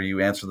journal where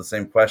you answer the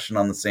same question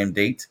on the same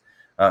date,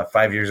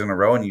 5 years in a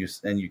row, and you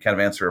kind of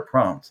answer a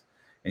prompt,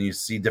 and you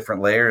see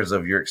different layers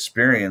of your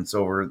experience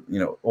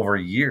over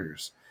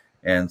years.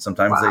 And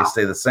sometimes they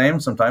stay the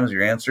same. Sometimes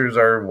your answers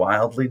are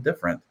wildly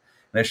different,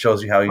 and it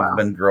shows you how you've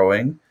been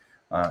growing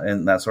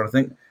and that sort of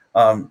thing.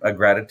 A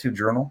gratitude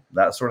journal,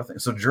 that sort of thing.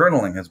 So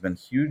journaling has been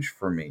huge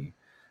for me,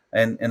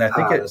 and I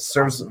think it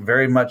serves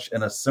very much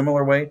in a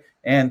similar way,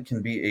 and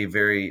can be a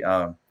very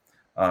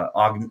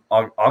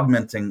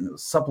augmenting,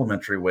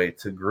 supplementary way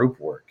to group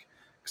work.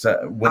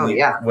 Because when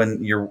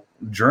you're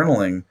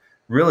journaling,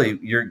 really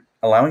you're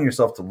allowing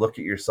yourself to look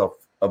at yourself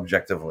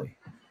objectively.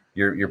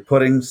 You're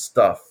putting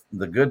stuff,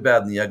 the good,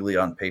 bad, and the ugly,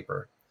 on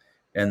paper,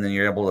 and then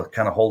you're able to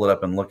kind of hold it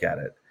up and look at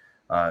it.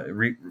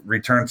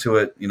 Return to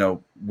it,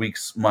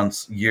 weeks,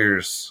 months,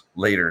 years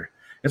later.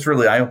 It's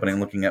really eye-opening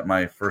looking at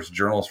my first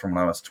journals from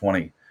when I was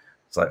 20.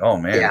 It's like, oh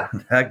man,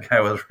 that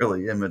guy was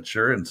really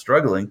immature and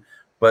struggling,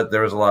 but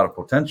there was a lot of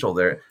potential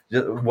there,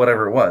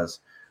 whatever it was.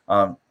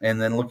 And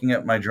then looking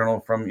at my journal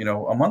from,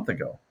 a month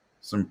ago,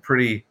 some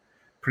pretty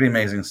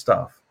amazing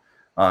stuff.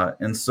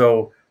 And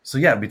so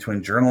yeah,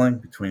 between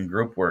journaling, between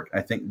group work,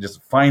 I think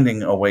just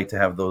finding a way to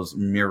have those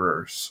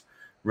mirrors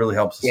really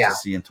helps us to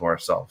see into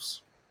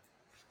ourselves.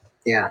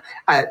 Yeah.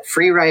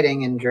 Free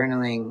writing and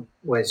journaling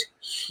was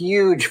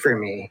huge for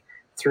me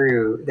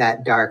through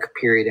that dark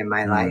period in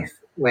my life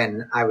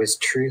when I was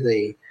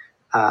truly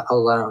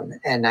alone.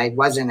 And I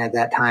wasn't at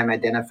that time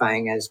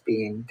identifying as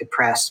being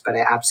depressed, but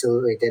I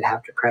absolutely did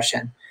have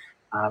depression.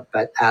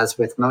 But as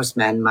with most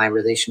men, my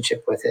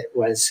relationship with it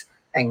was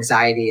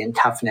anxiety and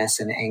toughness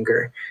and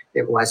anger.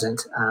 It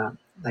wasn't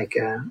like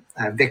a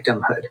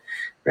victimhood,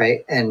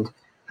 right? And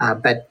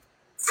but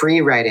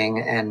free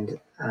writing, and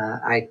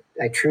I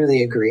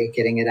truly agree,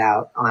 getting it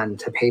out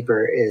onto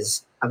paper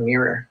is a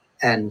mirror,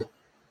 and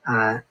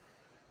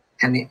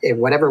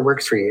whatever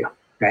works for you,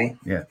 right?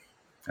 Yeah,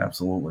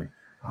 absolutely.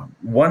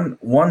 One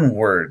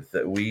word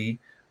that we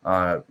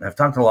have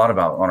talked a lot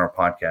about on our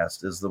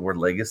podcast is the word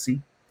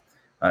legacy.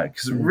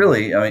 Because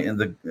really, I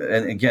mean,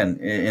 and again,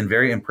 in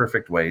very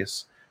imperfect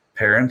ways,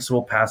 parents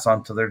will pass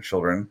on to their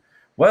children,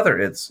 whether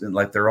it's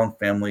like their own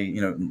family,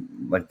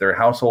 like their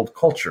household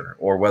culture,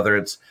 or whether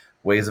it's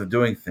ways of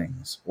doing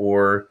things,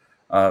 or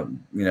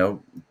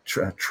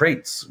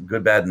traits,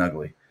 good, bad, and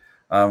ugly.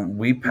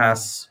 We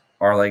pass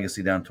our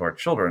legacy down to our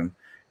children,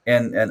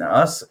 and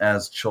us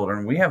as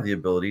children, we have the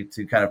ability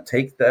to kind of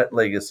take that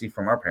legacy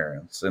from our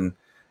parents and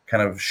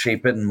kind of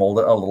shape it and mold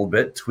it a little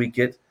bit, tweak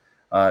it.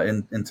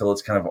 Until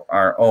it's kind of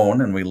our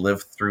own, and we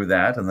live through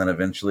that, and then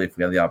eventually, if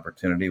we have the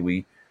opportunity,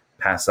 we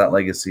pass that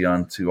legacy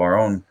on to our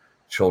own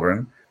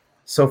children.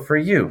 So, for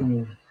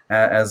you,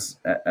 as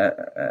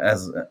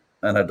an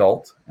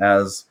adult,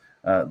 as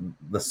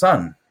the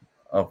son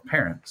of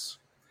parents,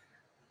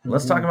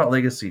 let's talk about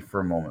legacy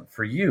for a moment.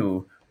 For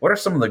you, what are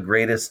some of the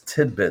greatest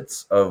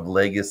tidbits of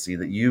legacy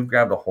that you've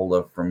grabbed a hold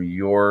of from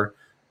your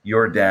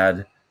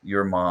dad,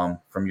 your mom,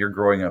 from your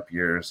growing up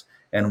years?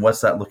 And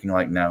what's that looking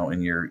like now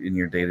in your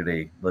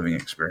day-to-day living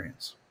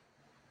experience?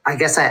 I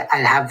guess I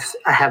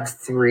have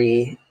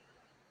three.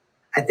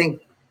 I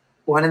think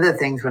one of the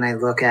things when I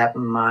look at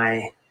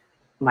my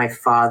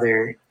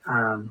father,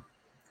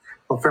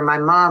 well, for my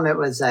mom, it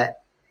was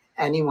that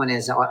anyone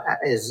is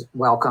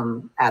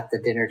welcome at the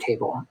dinner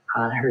table.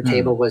 Her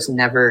table was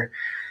never,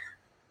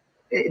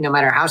 no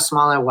matter how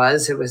small it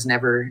was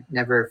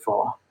never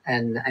full.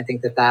 And I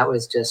think that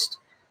was just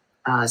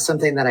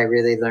something that I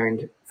really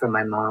learned from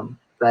my mom.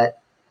 But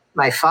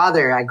my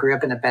father, I grew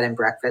up in a bed and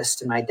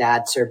breakfast, and my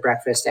dad served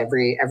breakfast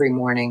every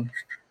morning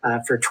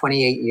for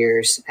 28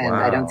 years. And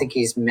I don't think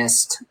he's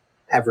missed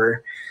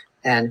ever.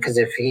 And because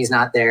if he's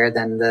not there,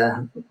 then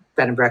the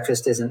bed and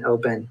breakfast isn't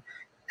open.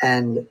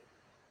 And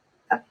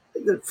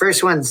the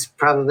first one's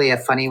probably a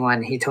funny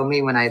one. He told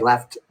me when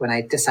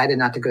I decided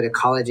not to go to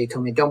college, he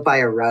told me, don't buy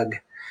a rug.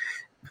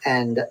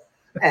 And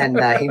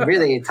he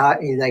really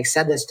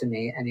said this to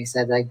me, and he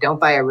said, like, don't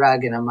buy a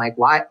rug. And I'm like,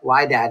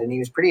 why, Dad? And he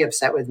was pretty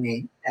upset with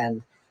me.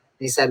 And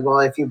he said, well,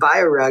 if you buy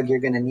a rug, you're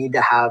going to need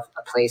to have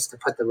a place to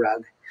put the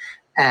rug.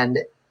 And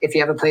if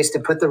you have a place to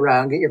put the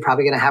rug, you're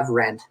probably going to have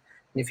rent.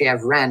 And if you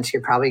have rent,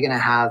 you're probably going to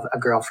have a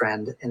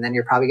girlfriend. And then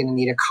you're probably going to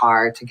need a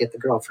car to get the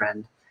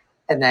girlfriend.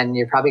 And then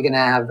you're probably going to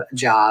have a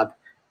job,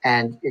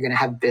 and you're going to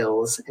have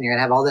bills, and you're going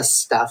to have all this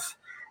stuff.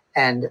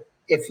 And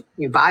if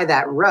you buy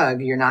that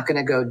rug, you're not going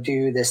to go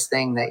do this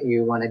thing that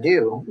you want to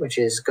do, which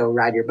is go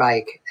ride your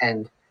bike.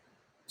 And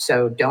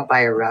so don't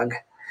buy a rug.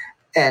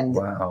 And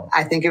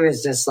I think it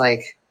was just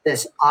like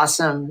this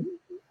awesome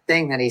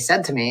thing that he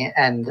said to me.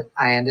 And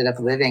I ended up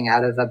living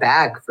out of a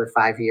bag for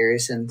 5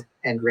 years and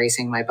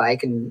racing my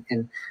bike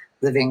and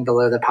living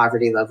below the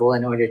poverty level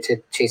in order to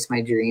chase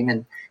my dream.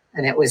 And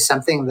it was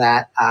something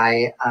that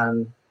I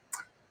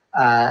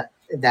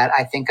that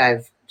I think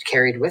I've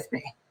carried with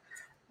me.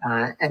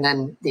 And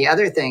then the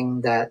other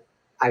thing that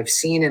I've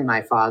seen in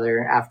my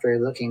father after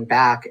looking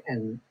back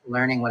and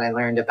learning what I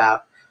learned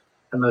about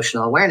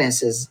emotional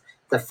awareness is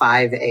the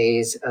 5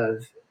 A's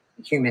of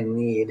human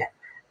need.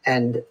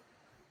 And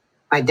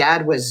my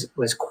dad was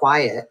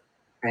quiet,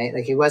 right?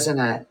 Like he wasn't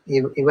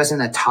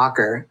a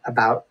talker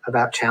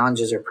about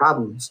challenges or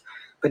problems,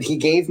 but he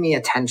gave me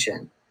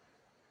attention,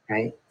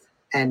 right?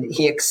 And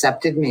he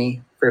accepted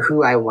me for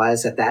who I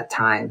was at that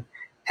time.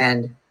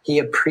 And he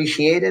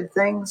appreciated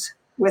things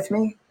with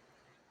me.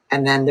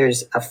 And then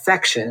there's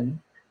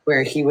affection,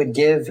 where he would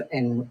give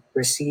and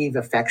receive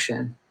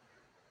affection,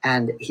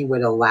 and he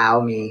would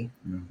allow me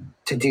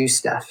to do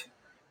stuff,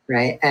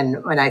 right?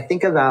 And when I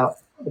think about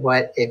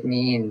what it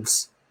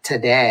means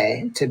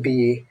today to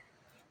be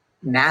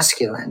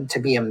masculine, to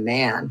be a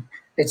man,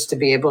 it's to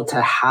be able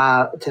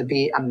to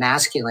be a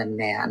masculine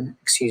man,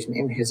 excuse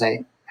me, because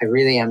I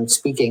really am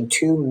speaking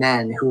to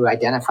men who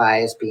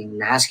identify as being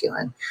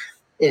masculine,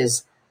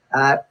 is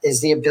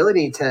the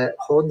ability to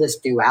hold this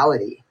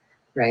duality,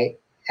 right?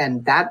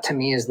 And that to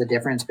me is the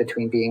difference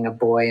between being a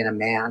boy and a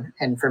man.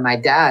 And for my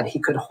dad, he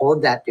could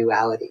hold that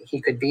duality. He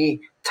could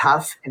be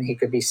tough and he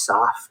could be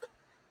soft,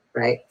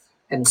 right?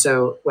 And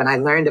so when I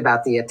learned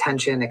about the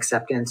attention,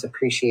 acceptance,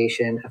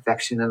 appreciation,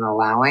 affection, and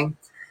allowing,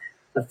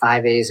 the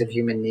 5 A's of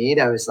human need,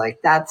 I was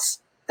like, that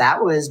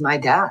was my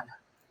dad.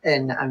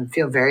 And I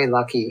feel very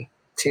lucky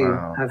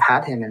to have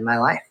had him in my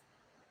life.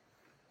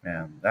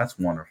 Man, that's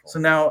wonderful. So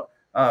now,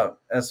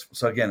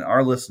 again,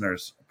 our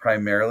listeners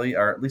primarily,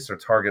 or at least our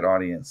target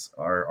audience,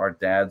 are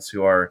dads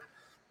who are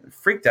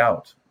freaked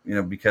out,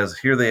 because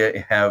here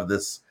they have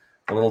this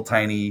little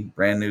tiny,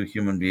 brand new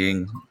human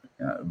being,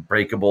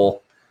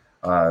 breakable.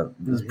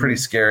 It's pretty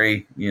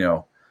scary,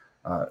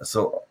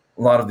 So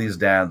a lot of these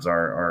dads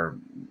are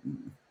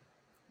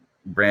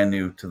brand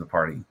new to the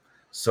party.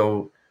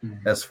 So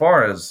as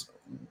far as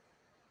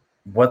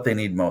what they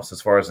need most,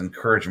 as far as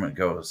encouragement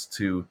goes,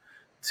 to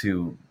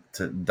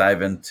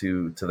dive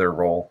into their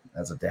role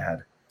as a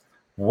dad,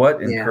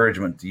 what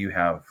encouragement do you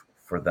have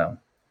for them?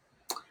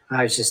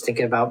 I was just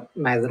thinking about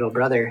my little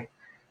brother,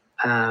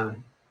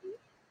 and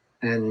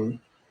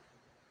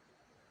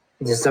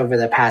just over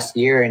the past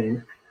year,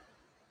 and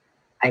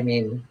I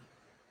mean,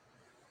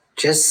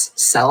 just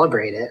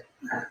celebrate it,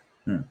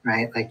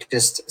 right? Like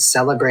just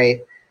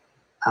celebrate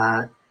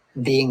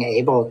being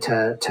able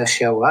to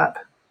show up,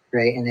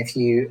 right? And if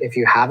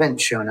you haven't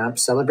shown up,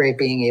 celebrate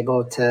being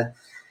able to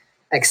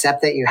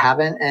accept that you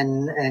haven't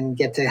and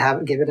get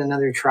to give it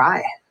another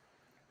try,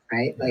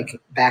 right? Yeah.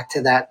 Like back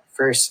to that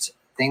first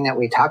thing that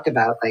we talked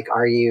about, like,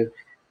 are you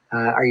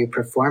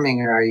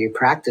performing or are you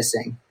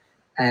practicing?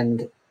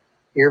 And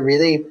you're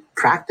really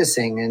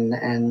practicing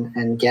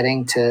and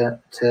getting to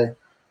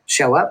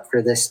show up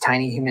for this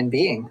tiny human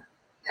being.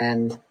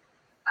 And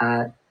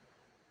I'm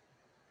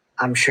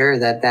sure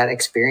that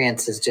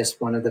experience is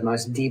just one of the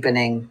most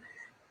deepening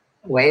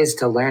ways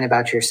to learn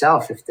about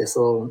yourself, if this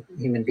little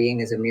human being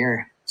is a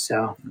mirror.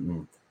 So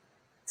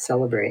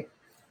celebrate.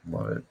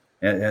 Love it.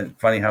 And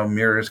funny how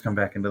mirrors come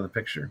back into the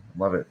picture.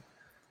 Love it.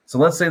 So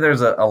let's say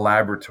there's a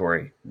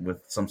laboratory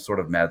with some sort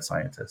of mad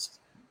scientist.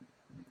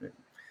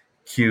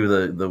 Cue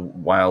the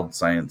wild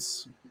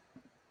science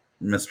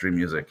mystery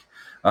music.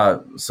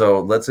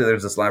 So let's say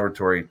there's this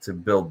laboratory to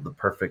build the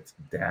perfect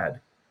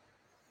dad.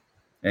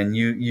 And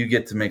you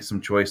get to make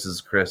some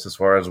choices, Chris, as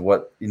far as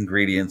what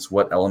ingredients,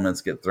 what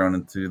elements get thrown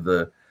into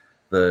the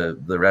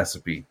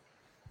recipe.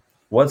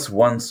 What's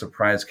one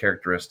surprise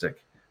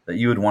characteristic that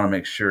you would want to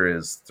make sure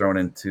is thrown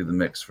into the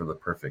mix for the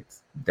perfect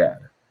dad?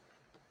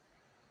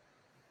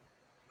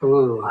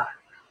 Ooh.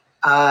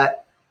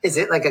 Is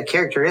it like a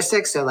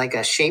characteristic? So like a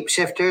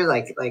shapeshifter,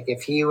 like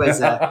if he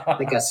was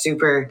like a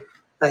super,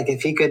 like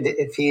if he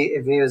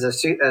was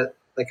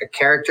like a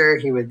character,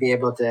 he would be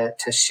able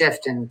to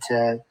shift and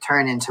to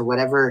turn into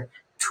whatever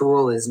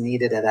tool is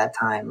needed at that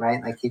time,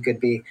 right? Like he could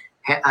be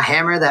a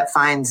hammer that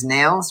finds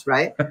nails,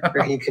 right?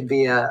 Or he could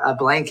be a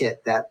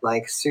blanket that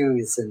like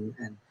soothes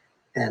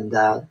and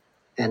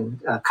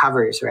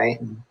covers, right?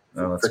 And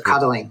for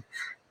cuddling,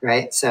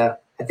 right? So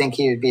I think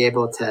he would be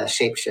able to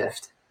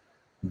shapeshift.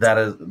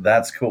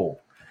 That's cool.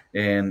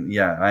 And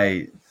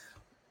yeah,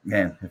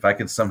 if I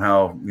could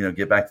somehow,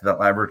 get back to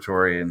that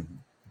laboratory and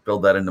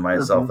build that into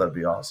myself, that'd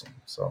be awesome.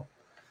 So,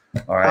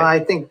 all right. I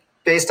think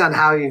based on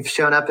how you've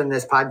shown up in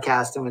this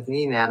podcast and with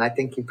me, man, I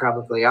think you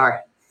probably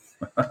are.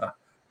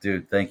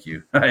 Dude, thank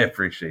you. I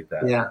appreciate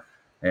that. Yeah.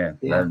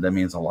 And that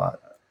means a lot.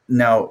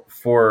 Now,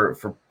 for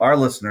our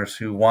listeners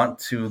who want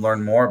to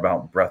learn more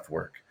about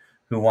breathwork,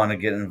 who want to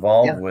get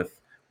involved with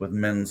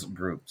men's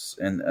groups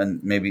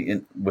and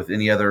maybe with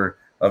any other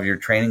of your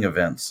training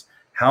events,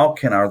 how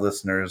can our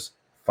listeners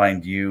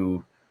find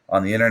you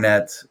on the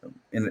internet,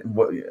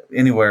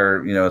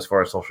 anywhere, as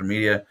far as social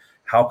media?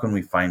 How can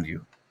we find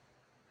you?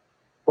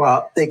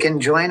 Well, they can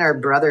join our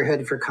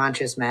Brotherhood for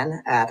Conscious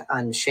Men at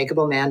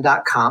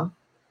unshakeableman.com.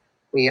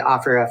 We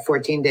offer a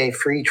 14-day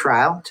free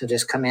trial to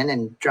just come in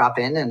and drop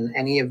in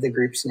any of the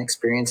groups and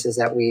experiences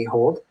that we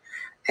hold.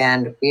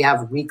 And we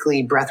have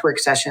weekly breathwork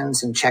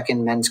sessions and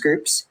check-in men's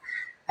groups.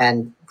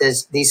 And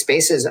these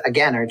spaces,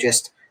 again, are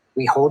just,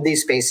 we hold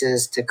these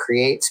spaces to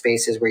create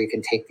spaces where you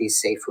can take these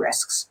safe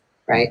risks,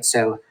 right?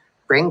 So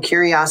bring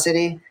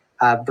curiosity,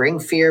 bring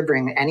fear,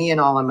 bring any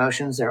and all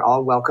emotions. They're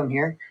all welcome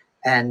here.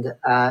 And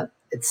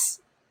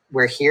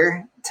we're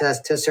here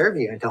to serve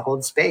you and to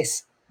hold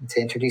space, and to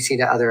introduce you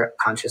to other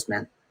conscious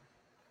men.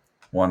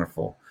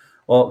 Wonderful.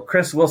 Well,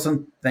 Chris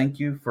Wilson, thank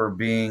you for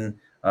being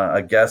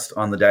a guest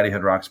on the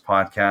Daddyhood Rocks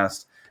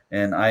podcast.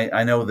 And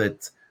I know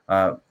that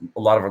a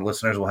lot of our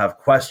listeners will have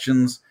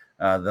questions.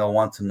 They'll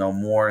want to know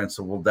more. And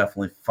so we'll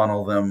definitely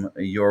funnel them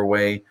your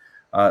way.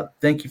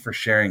 Thank you for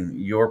sharing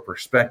your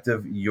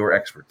perspective, your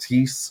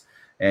expertise,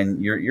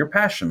 and your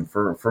passion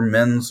for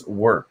men's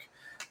work,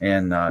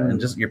 and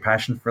just your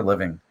passion for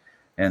living.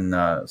 And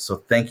so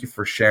thank you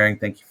for sharing.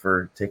 Thank you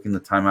for taking the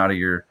time out of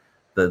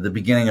the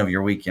beginning of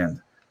your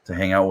weekend to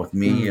hang out with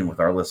me and with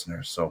our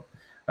listeners. So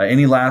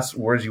any last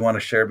words you want to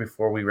share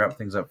before we wrap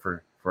things up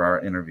for our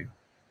interview?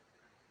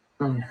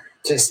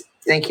 Just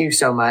thank you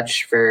so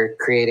much for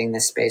creating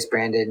this space,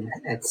 Brandon.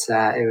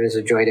 It was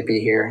a joy to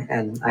be here,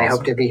 and awesome. I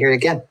hope to be here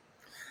again.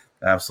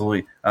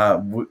 Absolutely.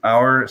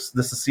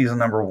 This is season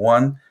number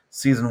 1.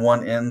 Season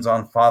 1 ends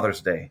on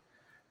Father's Day,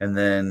 and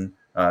then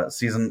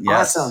awesome.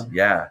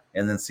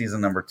 And then season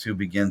number 2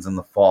 begins in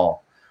the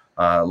fall,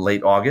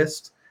 late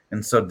August.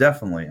 And so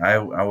definitely, I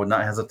would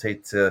not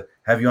hesitate to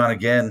have you on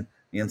again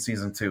in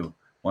season 2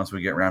 once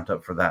we get ramped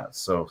up for that.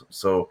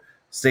 So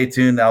stay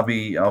tuned. I'll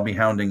be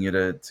hounding you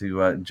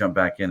to jump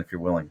back in if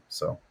you're willing.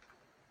 So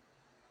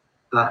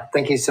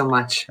thank you so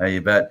much.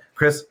 You bet.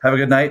 Chris, have a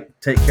good night.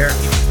 Take care.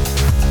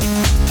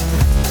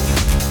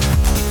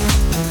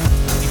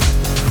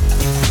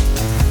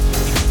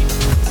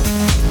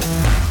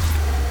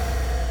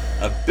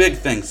 A big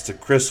thanks to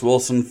Chris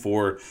Wilson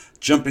for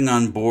jumping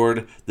on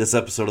board this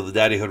episode of the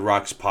Daddyhood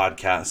Rocks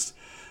podcast.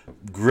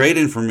 Great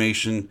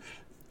information,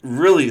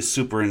 really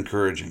super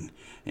encouraging,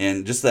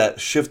 and just that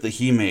shift that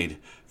he made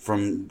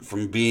from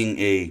being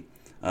a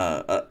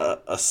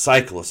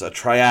cyclist, a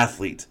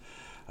triathlete,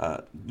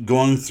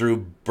 going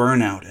through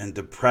burnout and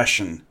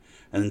depression,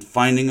 and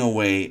finding a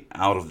way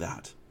out of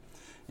that.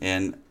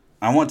 And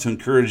I want to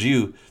encourage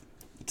you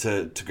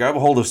to grab a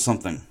hold of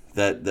something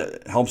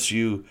that helps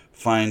you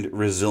find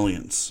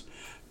resilience,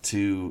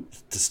 to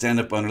stand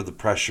up under the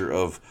pressure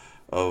of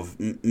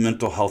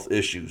mental health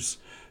issues,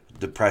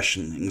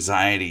 depression,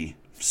 anxiety,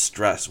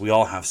 stress. We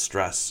all have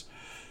stress.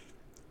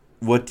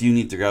 What do you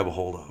need to grab a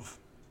hold of?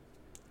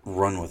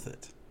 Run with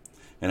it.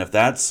 And if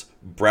that's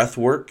breath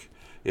work,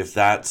 if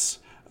that's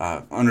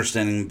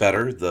understanding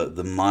better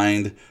the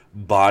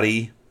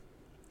mind-body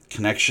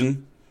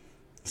connection,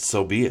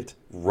 so be it.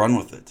 Run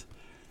with it.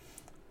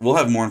 We'll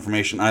have more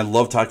information. I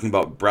love talking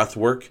about breath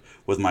work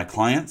with my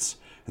clients,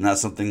 and that's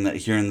something that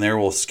here and there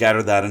we'll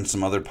scatter that in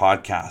some other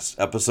podcast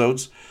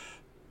episodes.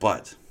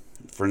 But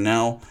for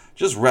now,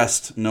 just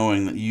rest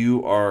knowing that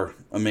you are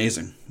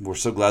amazing. We're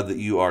so glad that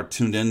you are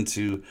tuned in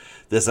to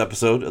this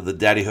episode of the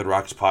Daddyhood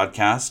Rocks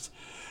podcast.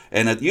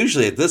 And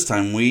usually at this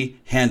time, we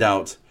hand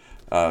out,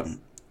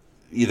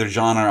 either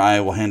John or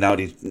I will hand out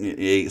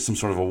some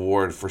sort of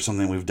award for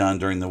something we've done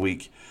during the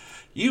week.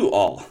 You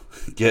all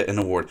get an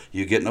award.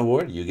 You get an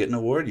award. You get an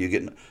award.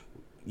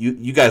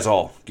 You guys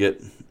all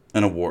get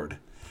an award.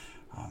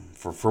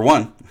 For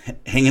one,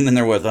 hanging in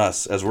there with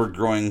us as we're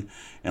growing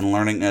and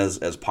learning as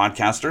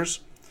podcasters,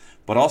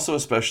 but also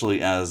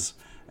especially as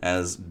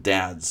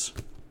dads.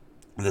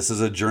 This is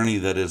a journey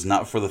that is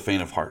not for the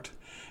faint of heart,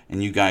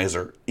 and you guys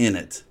are in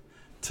it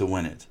to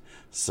win it.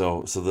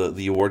 So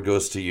the award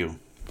goes to you.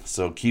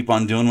 So keep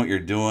on doing what you're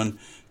doing.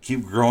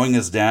 Keep growing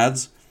as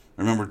dads.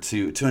 Remember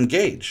to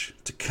engage,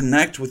 to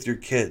connect with your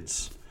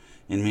kids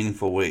in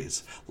meaningful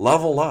ways.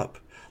 Level up.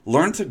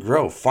 Learn to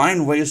grow.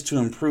 Find ways to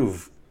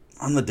improve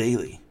on the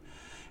daily.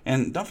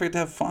 And don't forget to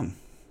have fun.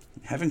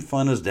 Having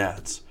fun as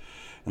dads.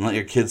 And let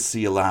your kids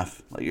see you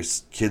laugh. Let your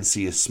kids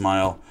see you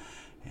smile.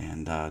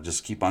 And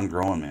just keep on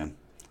growing, man.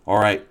 All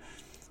right.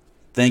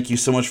 Thank you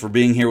so much for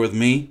being here with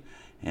me.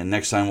 And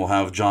next time we'll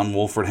have John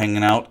Wolford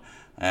hanging out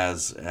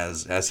as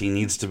he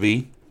needs to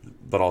be.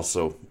 But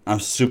also, I'm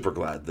super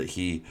glad that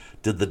he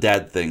did the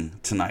dad thing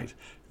tonight.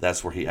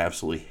 That's where he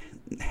absolutely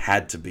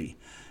had to be,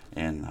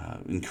 and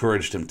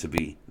encouraged him to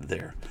be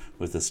there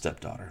with his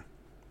stepdaughter.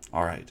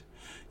 All right.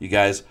 You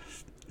guys,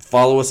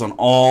 follow us on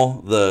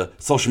all the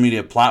social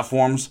media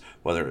platforms,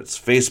 whether it's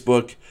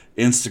Facebook,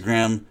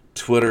 Instagram,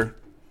 Twitter,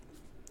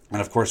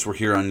 and of course, we're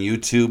here on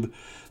YouTube.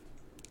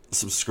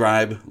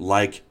 Subscribe,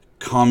 like,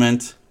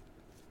 comment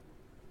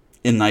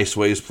in nice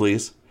ways,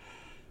 please.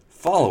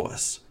 Follow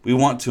us. We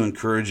want to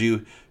encourage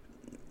you.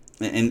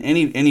 In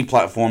any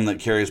platform that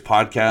carries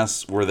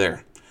podcasts, we're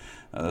there.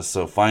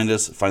 So find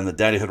us, find the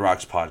Daddyhood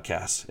Rocks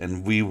podcast,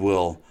 and we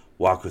will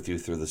walk with you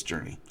through this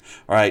journey.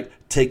 All right,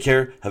 take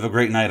care. Have a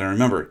great night. And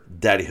remember,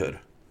 Daddyhood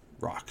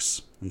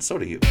rocks. And so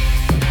do you.